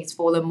 I think it's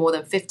fallen more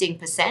than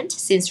 15%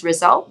 since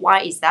result.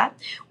 Why is that?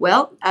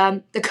 Well,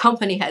 the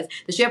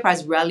share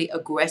price rallied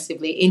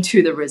aggressively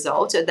into the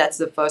result. That's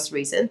the first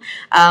reason.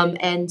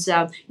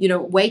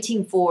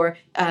 Waiting for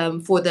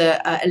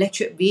the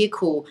electric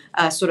vehicle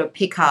sort of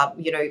pickup,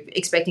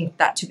 expecting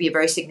that to be a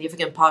very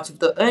significant part of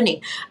the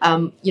earning.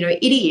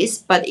 It is,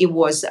 but it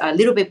was a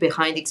little bit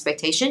behind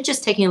expectation,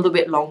 just taking a little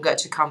bit longer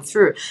to come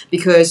through,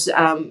 because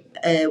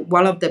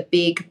one of the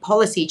big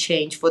policy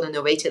change for the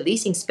novated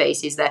leasing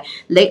space is that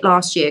late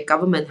last year,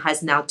 government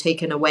has now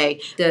taken away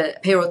the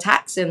payroll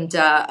tax and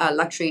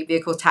luxury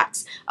vehicle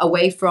tax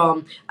away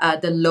from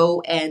the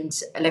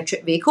low-end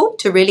electric vehicle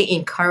to really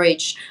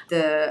encourage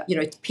the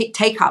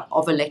take-up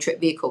of electric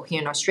vehicle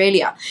here in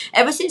Australia.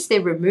 Ever since they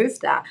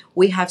removed that,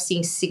 we have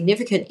seen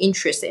significant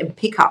interest and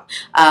pickup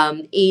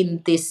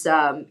in this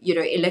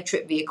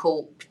electric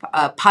vehicle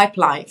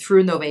pipeline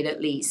through novated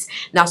lease.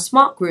 Now,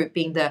 Smart Group,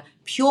 being the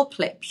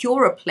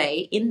purer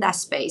play in that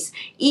space,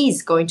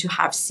 is going to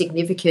have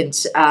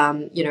significant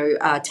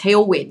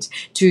tailwind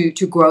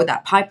to grow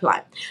that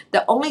pipeline.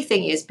 The only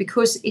thing is,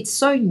 because it's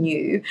so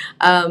new,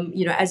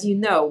 as you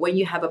know, when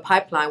you have a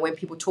pipeline, when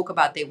people talk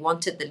about they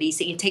wanted the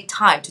leasing, it takes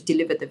time to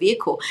deliver the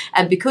vehicle.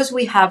 And because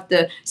we have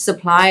the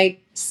supply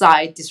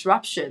side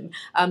disruption,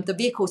 the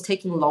vehicle is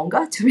taking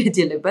longer to be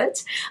delivered.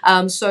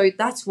 So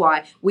that's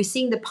why we're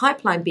seeing the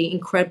pipeline being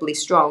incredibly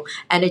strong,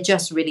 and it's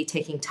just really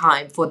taking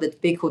time for the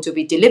vehicle to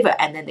be delivered,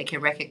 and then they can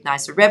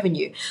recognize the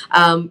revenue.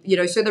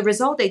 So the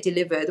result they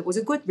delivered was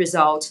a good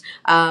result,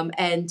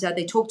 and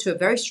they talked to a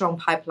very strong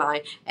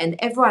pipeline, and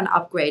everyone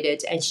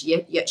upgraded, and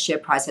yet share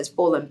price has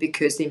fallen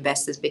because the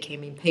investors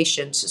became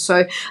impatient.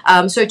 So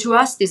to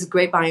us, this is a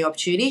great buying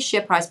opportunity.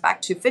 Share price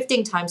back to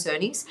 15 times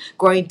earnings,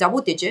 growing double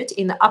digit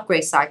in the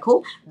upgrade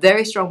cycle,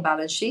 very strong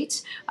balance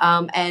sheet,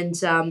 and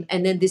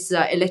then this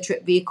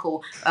electric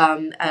vehicle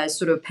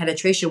sort of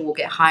penetration will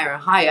get higher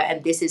and higher,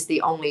 and this is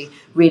the only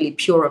really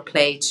purer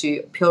way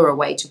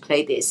to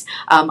play this.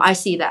 I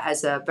see that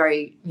as a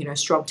very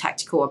strong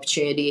tactical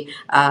opportunity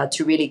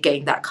to really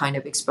gain that kind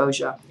of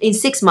exposure. In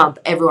 6 months,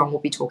 everyone will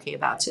be talking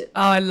about it.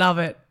 Oh, I love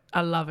it,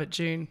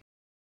 June.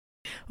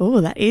 Oh,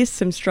 that is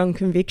some strong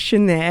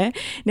conviction there.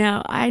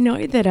 Now, I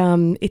know that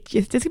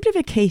there's a bit of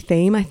a key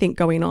theme, I think,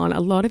 going on. A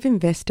lot of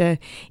investor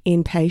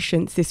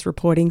impatience this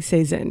reporting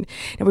season.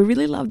 Now, we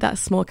really love that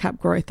small cap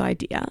growth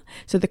idea.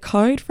 So the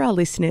code for our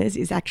listeners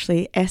is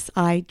actually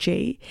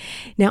SIG.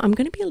 Now, I'm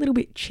going to be a little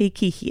bit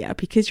cheeky here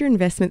because your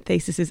investment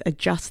theses are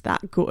just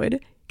that good.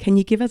 Can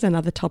you give us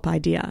another top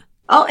idea?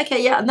 Oh,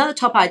 okay, yeah. Another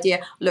top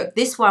idea. Look,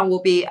 this one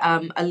will be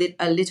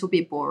a little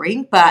bit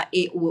boring, but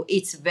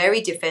it's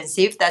very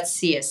defensive. That's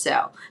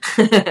CSL.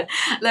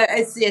 Look,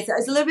 it's CSL.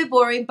 It's a little bit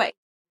boring, but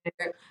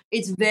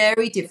it's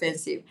very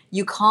defensive.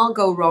 You can't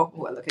go wrong.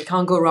 Well, look, I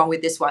can't go wrong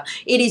with this one.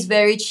 It is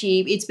very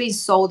cheap. It's been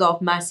sold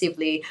off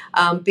massively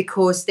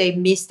because they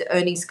missed the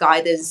earnings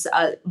guidance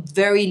a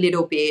very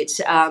little bit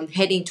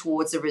heading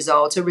towards the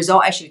result. The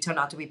result actually turned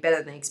out to be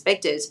better than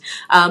expected.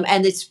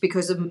 And it's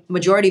because of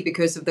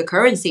the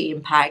currency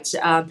impact.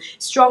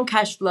 Strong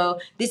cash flow.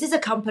 This is a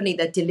company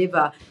that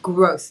deliver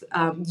growth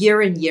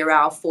year in, year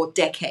out for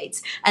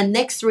decades. And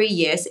next 3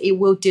 years, it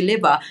will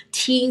deliver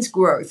teens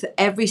growth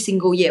every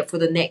single year for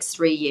the next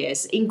 3 years.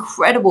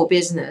 Incredible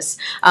business.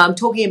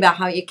 Talking about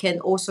how it can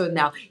also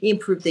now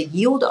improve the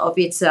yield of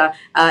its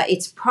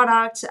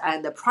product,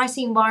 and the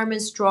pricing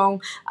environment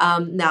strong.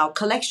 Now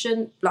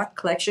blood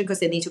collection, because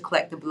they need to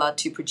collect the blood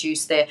to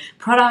produce their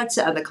products,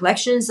 and the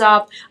collection's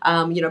up,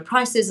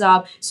 prices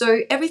up.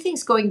 So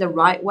everything's going the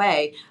right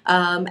way.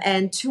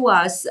 And to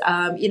us,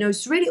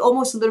 it's really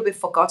almost a little bit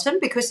forgotten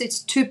because it's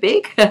too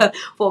big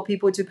for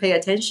people to pay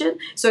attention.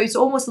 So it's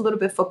almost a little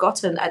bit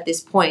forgotten at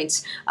this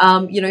point.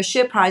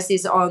 Share price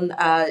is on,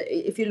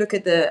 if you look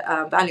at the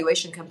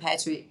valuation compared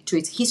to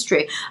its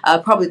history,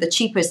 probably the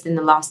cheapest in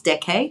the last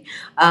decade.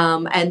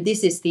 And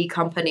this is the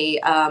company,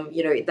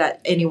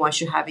 that anyone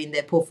should have in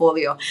their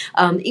portfolio.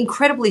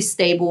 Incredibly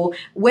stable.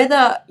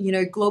 Whether,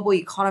 global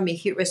economy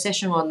hit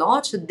recession or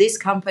not, this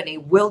company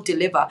will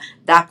deliver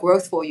that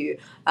growth for you.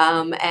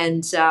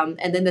 And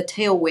then the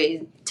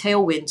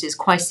tailwind is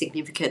quite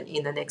significant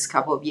in the next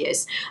couple of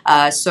years.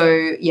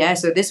 So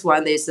this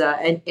one is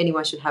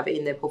anyone should have it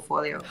in their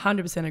portfolio.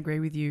 100% agree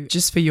with you.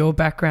 Just for your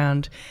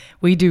background,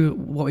 we do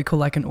what we call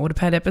like an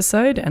Autopad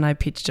episode, and I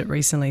pitched it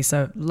recently,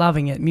 so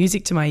loving it.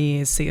 Music to my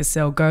ears.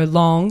 CSL, go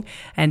long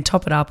and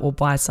top it up or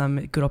buy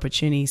some good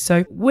opportunities.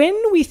 So when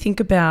we think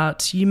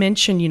about, you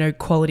mentioned,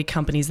 quality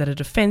companies that are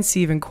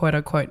defensive and quote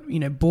unquote,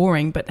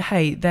 boring, but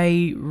hey,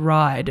 they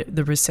ride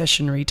the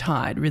recessionary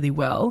tide really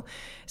well.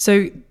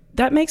 So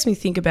that makes me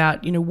think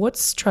about,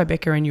 what's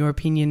Tribeca, in your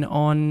opinion,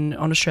 on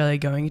Australia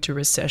going into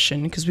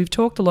recession? Because we've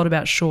talked a lot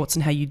about shorts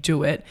and how you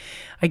do it.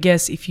 I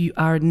guess if you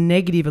are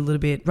negative a little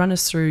bit, run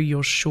us through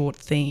your short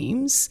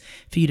themes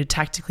for you to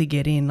tactically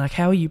get in. Like,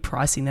 how are you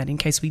pricing that in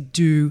case we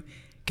do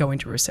go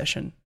into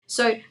recession?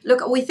 So,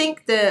 look, we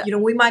think that,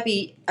 we might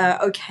be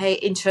okay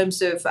in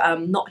terms of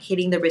not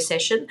hitting the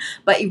recession,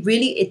 but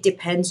it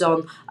depends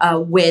on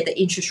where the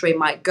interest rate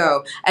might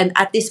go. And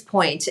at this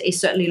point, it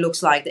certainly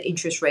looks like the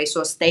interest rates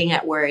are staying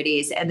at where it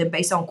is. And then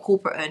based on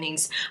corporate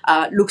earnings,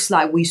 looks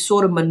like we're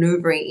sort of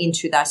maneuvering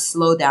into that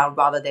slowdown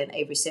rather than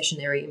a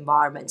recessionary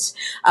environment.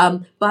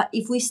 But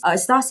if we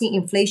start seeing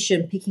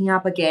inflation picking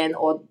up again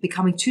or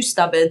becoming too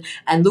stubborn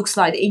and looks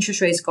like the interest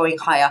rate is going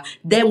higher,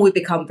 then we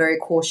become very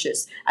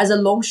cautious. As a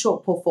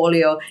long-short portfolio,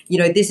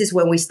 this is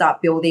when we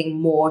start building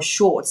more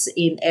shorts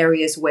in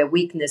areas where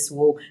weakness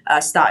will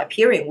start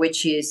appearing,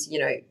 which is,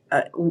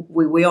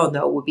 we all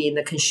know will be in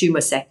the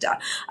consumer sector.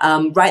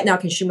 Right now,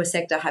 consumer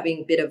sector having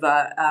a bit of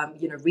a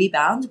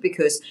rebound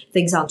because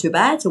things aren't too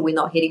bad, so we're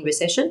not hitting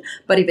recession.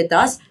 But if it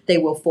does, they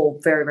will fall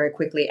very, very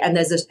quickly. And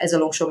as a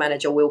long-short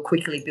manager, we'll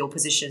quickly build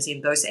positions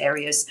in those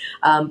areas.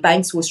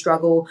 Banks will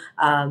struggle.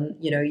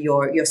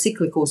 Your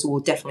cyclicals will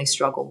definitely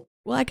struggle.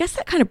 Well, I guess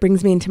that kind of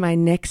brings me into my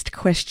next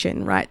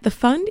question, right? The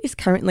fund is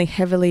currently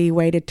heavily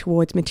weighted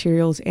towards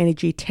materials,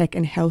 energy, tech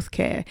and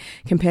healthcare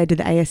compared to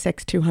the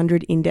ASX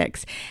 200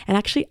 index, and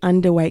actually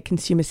underweight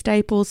consumer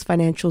staples,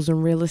 financials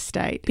and real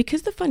estate.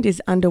 Because the fund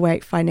is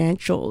underweight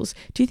financials,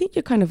 do you think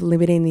you're kind of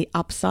limiting the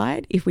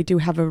upside if we do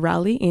have a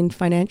rally in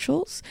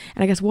financials?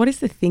 And I guess what is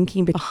the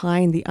thinking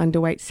behind the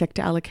underweight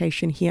sector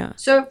allocation here?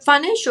 So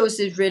financials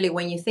is really,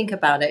 when you think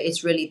about it,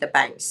 it's really the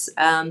banks.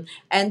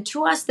 And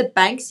to us, the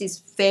banks is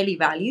fairly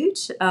valued.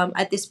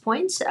 At this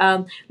point.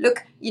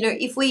 Look,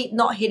 if we're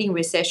not hitting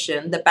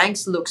recession, the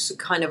banks looks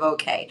kind of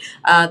okay.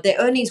 Their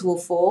earnings will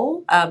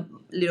fall a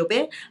little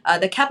bit.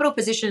 The capital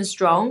position is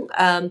strong.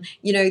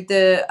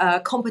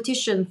 The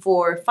competition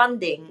for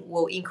funding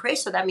will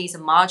increase, so that means the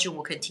margin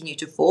will continue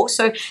to fall.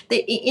 So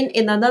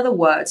in other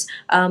words,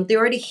 they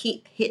already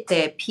hit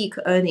their peak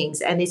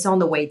earnings and it's on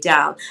the way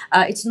down.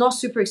 It's not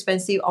super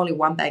expensive. Only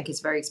one bank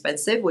is very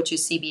expensive, which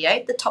is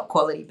CBA, the top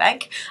quality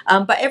bank.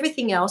 But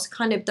everything else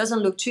kind of doesn't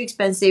look too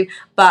expensive,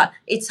 but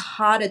it's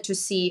harder to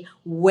see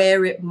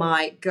where it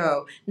might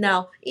go.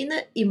 Now, in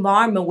an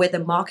environment where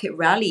the market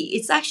rally,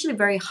 it's actually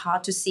very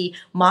hard to see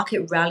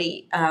market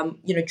rally,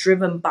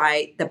 driven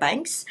by the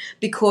banks,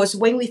 because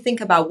when we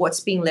think about what's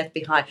being left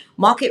behind,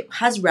 market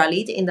has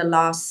rallied in the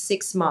last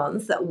 6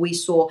 months. That we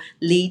saw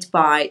lead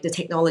by the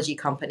technology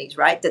companies,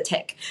 right? The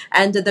tech,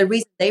 and the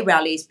reason they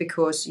rally is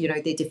because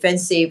they're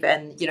defensive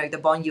and the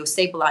bond yield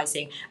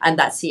stabilizing, and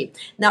that's it.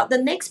 Now, the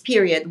next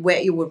period where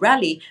it will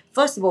rally,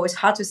 first of all, it's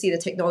hard to see the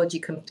technology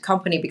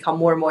company become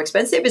more and more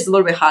expensive. It's a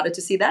little bit harder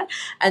to see that.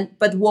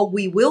 But what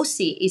we will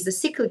see is the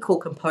cyclical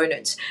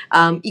component.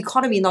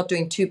 Economy not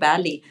doing too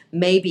badly.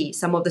 Maybe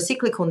some of the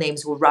cyclical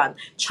names will run.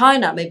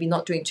 China maybe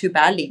not doing too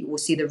badly. We'll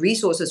see the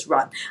resources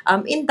run.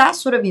 In that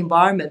sort of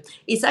environment,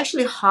 it's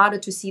actually harder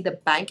to see the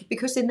bank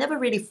because they've never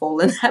really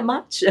fallen that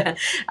much.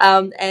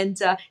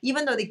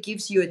 Even though it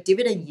gives you a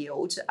dividend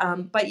yield,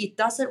 but it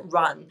doesn't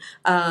run.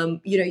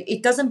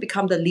 It doesn't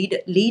become the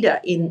leader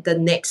in the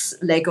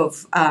next leg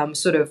of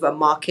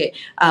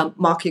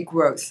market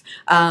growth.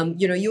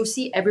 You'll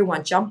see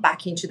everyone jump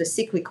back into the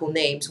cyclical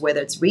names,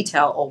 whether it's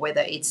retail or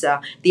whether it's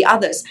the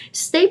others.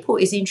 Staple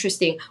is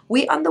interesting.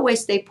 We underweight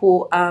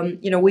staple.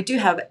 We do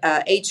have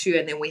A2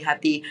 and then we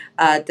have the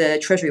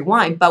Treasury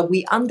wine, but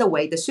we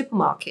underweight the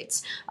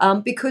supermarkets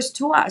because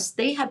to us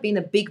they have been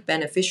a big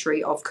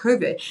beneficiary of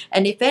COVID,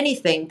 and if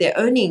anything, their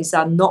earnings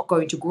are not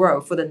going to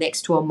grow for the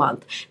next 12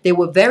 months. They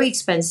were very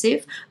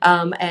expensive,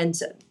 and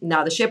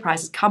now the share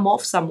price has come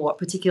off somewhat,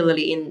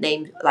 particularly in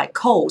names like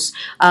Coles.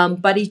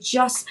 But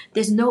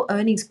there's no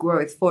earnings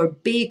growth for a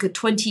big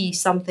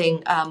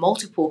 20-something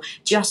multiple,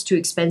 just too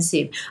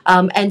expensive.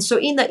 And so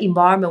in the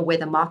environment where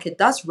the market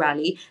does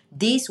rally,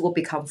 these will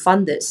become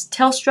funders.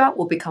 Telstra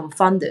will become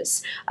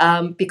funders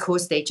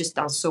because they just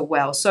done so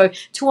well. So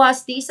to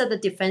us, these are the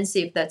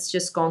defensive that's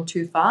just gone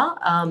too far,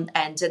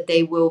 and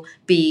they will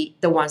be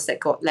the ones that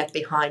got left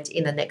behind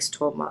in the next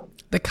 12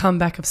 months. The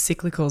comeback of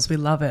cyclicals, we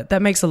love it.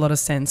 That makes a lot of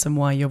sense and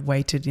why you're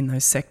weighted in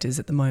those sectors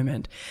at the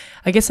moment.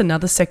 I guess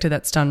another sector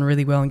that's done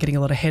really well and getting a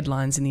lot of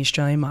headlines in the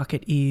Australian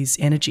market is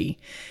energy,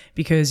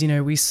 because,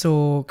 we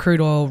saw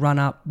crude oil run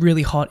up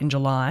really hot in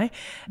July.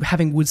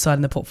 Having Woodside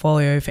in the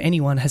portfolio for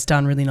anyone has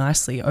done really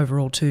nicely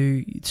overall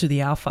to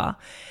the alpha.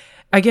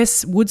 I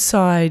guess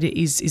Woodside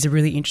is a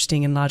really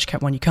interesting and large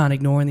cap one you can't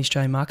ignore in the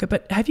Australian market,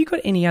 but have you got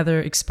any other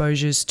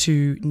exposures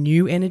to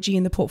new energy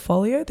in the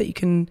portfolio that you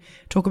can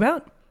talk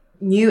about?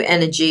 New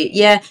energy.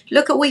 Yeah.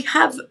 Look, we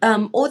have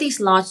all these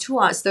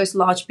those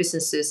large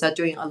businesses are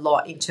doing a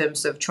lot in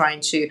terms of trying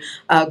to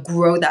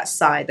grow that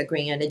side, the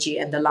green energy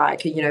and the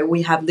like.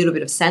 We have a little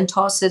bit of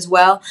Santos as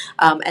well.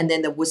 And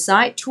then the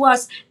Woodside. To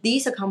us,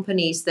 these are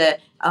companies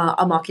that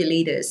are market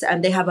leaders,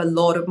 and they have a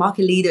lot of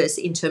market leaders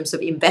in terms of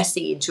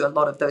investing into a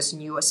lot of those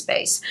newer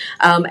space,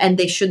 and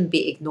they shouldn't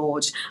be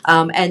ignored.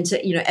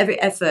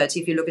 Every effort,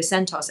 if you look at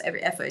Santos,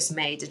 every effort is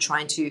made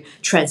trying to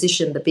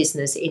transition the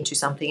business into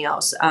something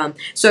else.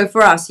 So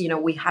for us,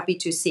 we're happy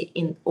to sit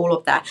in all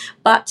of that.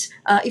 But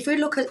if we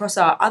look across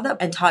our other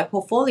entire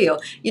portfolio,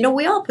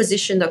 we are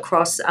positioned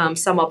across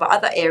some of our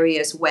other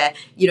areas where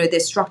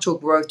there's structural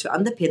growth to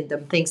underpin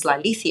them, things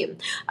like lithium.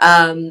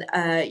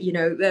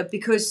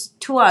 Because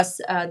to us,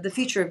 the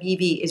future of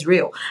EV is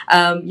real.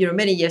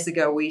 Many years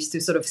ago, we used to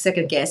sort of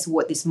second guess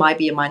what this might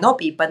be and might not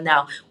be, but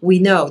now we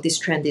know this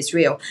trend is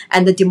real.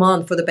 And the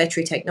demand for the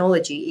battery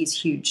technology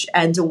is huge.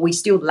 And we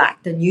still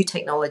lack the new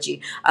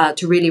technology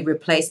to really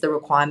replace the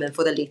requirement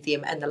for the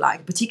lithium and the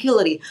like,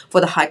 particularly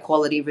for the high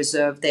quality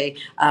reserve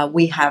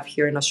we have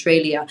here in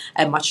Australia,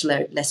 and much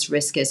less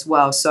risk as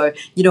well. So,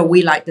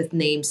 we like the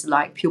names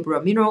like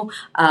Pilbara Mineral,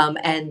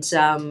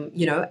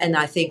 and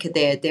I think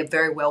they're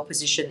very well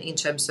positioned in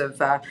terms of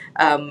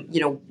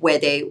where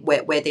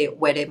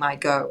they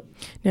might go.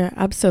 Yeah,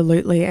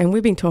 absolutely. And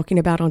we've been talking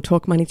about on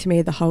Talk Money to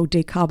Me the whole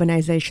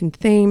decarbonisation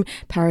theme,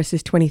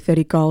 Paris's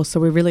 2030 goals. So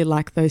we really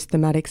like those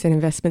thematics and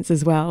investments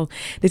as well.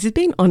 This has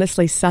been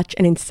honestly such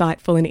an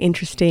insightful and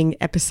interesting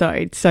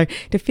episode. So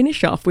to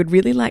finish off, we'd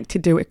really like to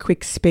do a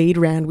quick speed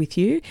round with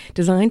you,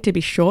 designed to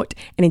be short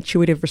and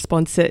intuitive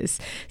responses.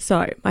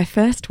 So my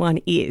first one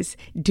is,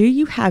 do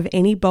you have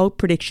any bold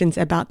predictions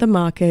about the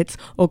markets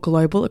or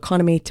global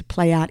economy to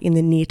play out in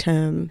the near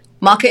term?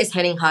 Market is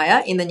heading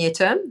higher in the near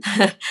term.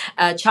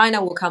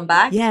 China will come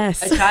back.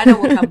 Yes. China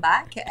will come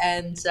back,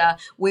 and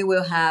we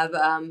will have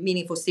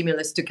meaningful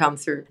stimulus to come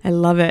through. I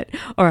love it.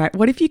 All right.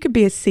 What if you could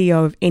be a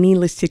CEO of any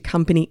listed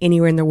company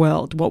anywhere in the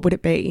world? What would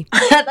it be?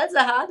 That's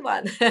a hard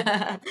one.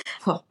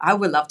 Well, I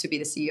would love to be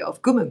the CEO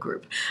of Goodman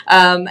Group.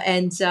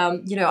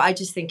 I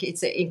just think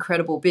it's an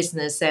incredible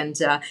business and,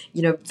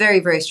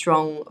 very, very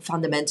strong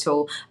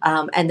fundamental,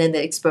 and then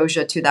the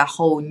exposure to that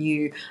whole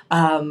new,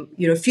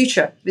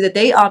 future.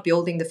 They are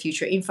building the future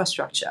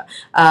infrastructure.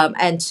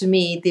 And to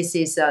me, this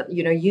is,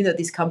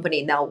 this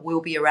company now will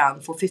be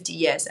around for 50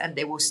 years and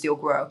they will still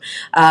grow.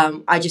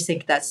 I just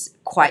think that's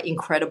quite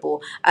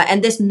incredible.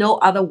 And there's no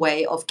other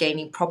way of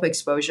gaining proper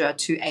exposure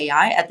to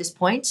AI at this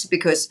point,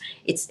 because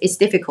it's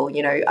difficult,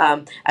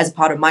 as a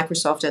part of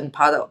Microsoft and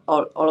part of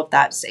all of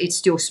that. It's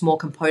still a small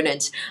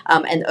component.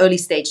 An early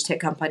stage tech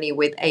company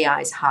with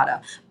AI is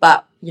harder.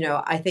 But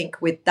I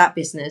think with that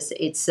business,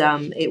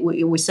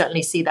 we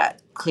certainly see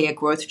that clear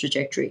growth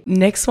trajectory.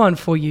 Next one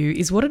for you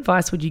is, what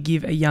advice would you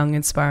give a young,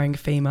 aspiring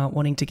female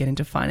wanting to get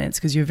into finance?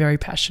 Because you're very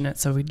passionate,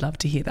 so we'd love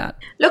to hear that.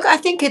 Look, I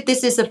think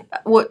this is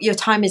what your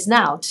time is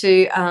now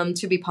to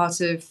be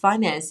part of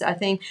finance. I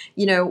think,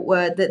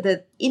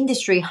 the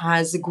industry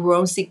has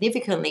grown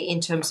significantly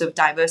in terms of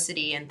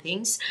diversity and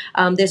things.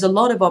 There's a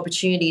lot of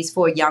opportunities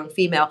for a young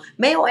female,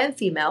 male and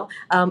female,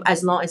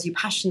 as long as you're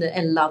passionate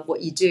and love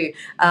what you do.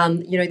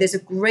 There's a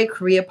great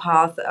career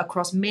path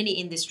across many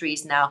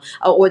industries now,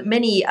 or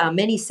many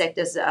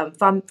sectors,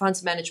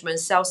 funds management,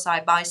 sell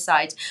side, buy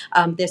side.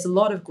 There's a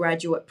lot of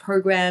graduate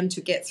program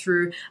to get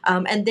through.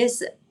 And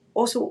there's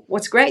also,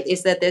 what's great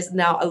is that there's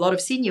now a lot of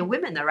senior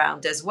women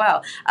around as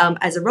well,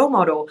 as a role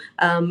model,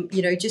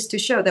 just to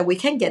show that we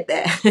can get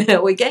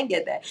there. We can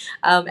get there.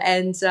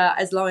 And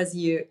as long as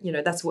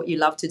that's what you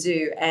love to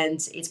do, and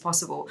it's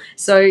possible.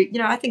 So,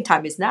 I think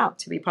time is now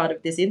to be part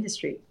of this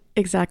industry.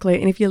 Exactly.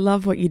 And if you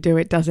love what you do,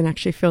 it doesn't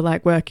actually feel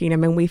like working. I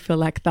mean, we feel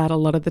like that a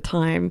lot of the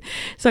time.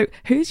 So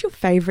who's your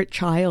favourite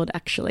child,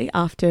 actually,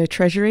 after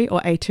Treasury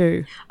or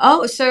A2?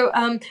 Oh, so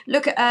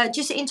look,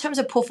 just in terms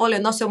of portfolio,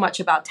 not so much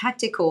about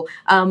tactical.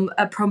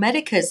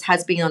 Promedicus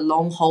has been a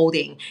long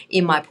holding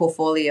in my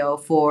portfolio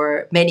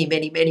for many,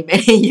 many, many,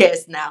 many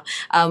years now.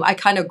 I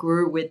kind of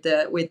grew with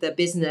the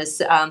business.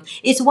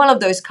 It's one of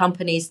those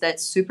companies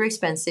that's super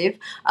expensive,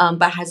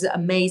 but has an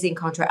amazing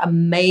contract,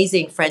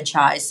 amazing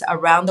franchise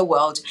around the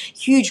world.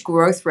 Huge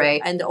growth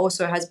rate, and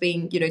also has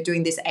been,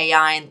 doing this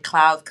AI and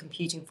cloud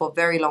computing for a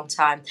very long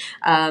time.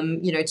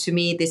 To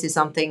me, this is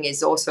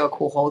also a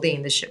cool holding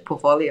in the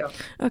portfolio.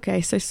 Okay,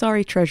 so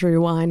sorry, Treasury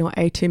Wine or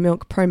A2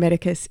 Milk,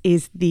 Promedicus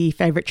is the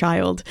favourite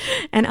child.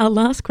 And our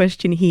last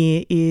question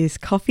here is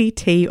coffee,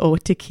 tea or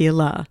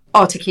tequila?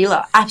 Oh,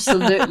 tequila.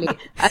 Absolutely.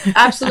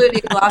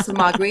 Absolutely. A glass of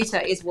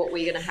margarita is what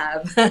we're going to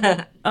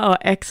have. Oh,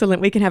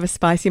 excellent. We can have a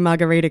spicy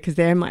margarita because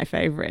they're my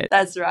favourite.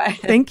 That's right.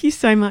 Thank you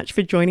so much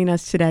for joining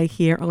us today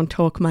here on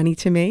Talk Money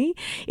to Me.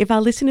 If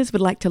our listeners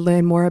would like to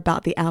learn more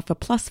about the Alpha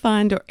Plus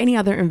Fund or any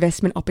other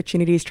investment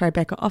opportunities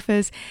Tribeca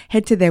offers,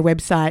 head to their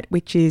website,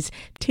 which is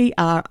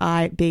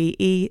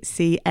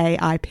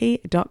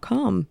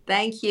tribecaip.com.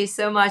 Thank you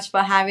so much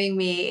for having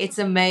me. It's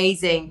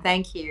amazing.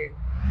 Thank you.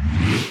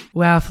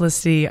 Wow,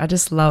 Felicity, I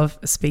just love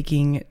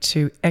speaking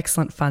to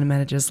excellent fund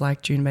managers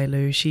like Junbei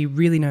Liu. She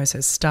really knows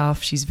her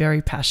stuff. She's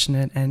very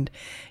passionate, and,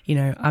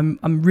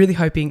 I'm really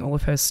hoping all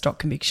of her stock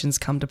convictions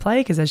come to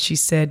play because, as she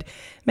said,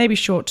 maybe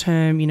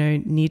short-term,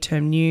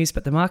 near-term news,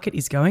 but the market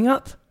is going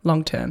up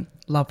long-term.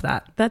 Love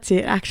that. That's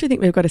it. I actually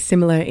think we've got a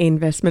similar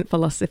investment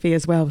philosophy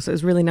as well. So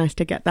it's really nice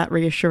to get that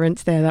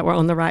reassurance there that we're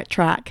on the right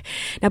track.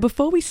 Now,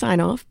 before we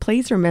sign off,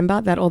 please remember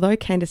that although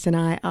Candice and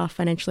I are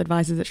financial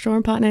advisors at Shaw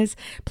 & Partners,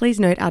 please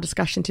note our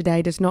discussion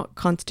today does not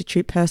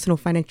constitute personal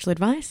financial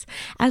advice.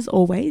 As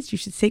always, you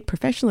should seek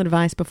professional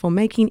advice before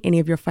making any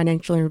of your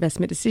financial or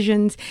investment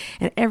decisions.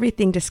 And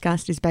everything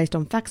discussed is based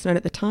on facts known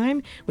at the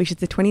time, which is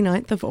the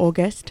 29th of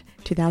August,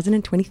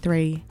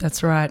 2023.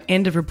 That's right.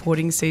 End of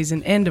reporting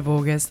season, end of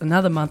August,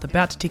 another month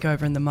about to tick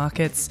over in the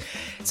markets.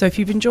 So if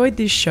you've enjoyed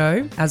this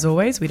show, as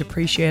always, we'd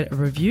appreciate a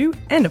review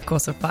and, of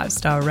course, a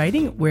 5-star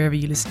rating wherever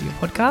you listen to your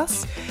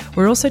podcasts.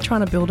 We're also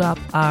trying to build up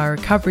our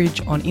coverage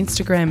on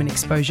Instagram and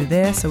exposure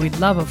there. So we'd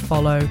love a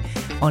follow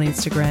on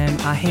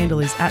Instagram. Our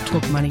handle is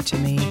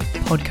 @TalkMoneyToMe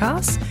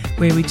podcast,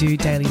 where we do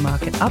daily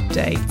market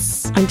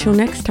updates. Until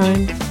next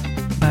time.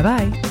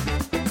 Bye-bye.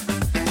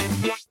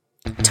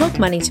 Talk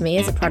Money to Me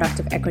is a product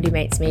of Equity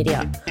Mates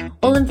Media.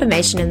 All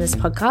information in this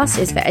podcast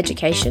is for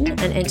education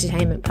and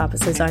entertainment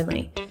purposes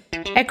only.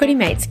 Equity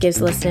Mates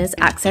gives listeners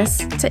access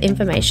to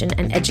information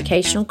and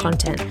educational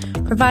content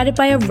provided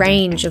by a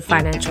range of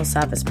financial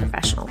service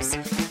professionals.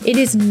 It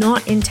is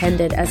not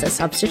intended as a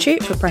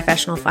substitute for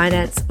professional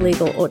finance,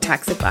 legal, or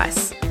tax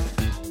advice.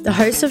 The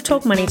hosts of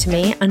Talk Money to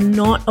Me are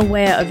not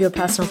aware of your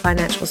personal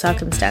financial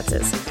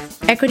circumstances.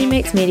 Equity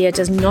Mates Media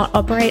does not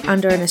operate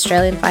under an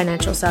Australian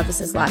Financial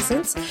Services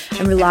licence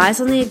and relies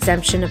on the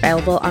exemption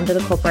available under the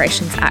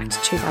Corporations Act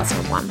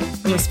 2001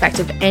 in respect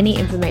of any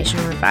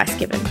information or advice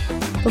given.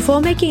 Before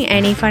making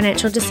any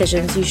financial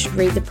decisions, you should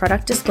read the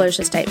product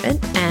disclosure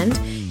statement and,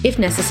 if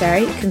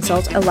necessary,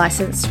 consult a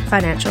licensed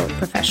financial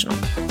professional.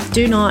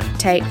 Do not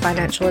take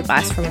financial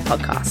advice from a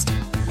podcast.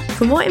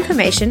 For more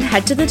information,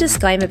 head to the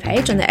disclaimer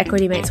page on the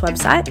Equity Mates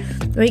website,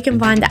 where you can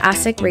find the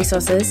ASIC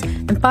resources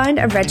and find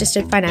a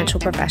registered financial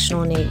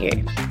professional near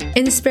you.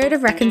 In the spirit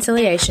of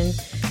reconciliation,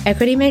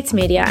 Equity Mates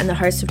Media and the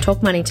hosts of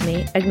Talk Money to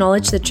Me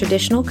acknowledge the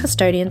traditional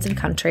custodians and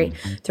country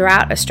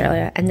throughout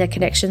Australia and their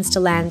connections to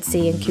land,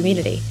 sea and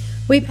community.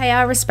 We pay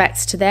our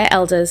respects to their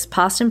elders,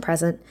 past and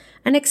present,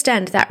 and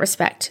extend that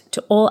respect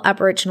to all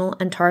Aboriginal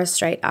and Torres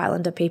Strait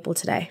Islander people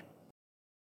today.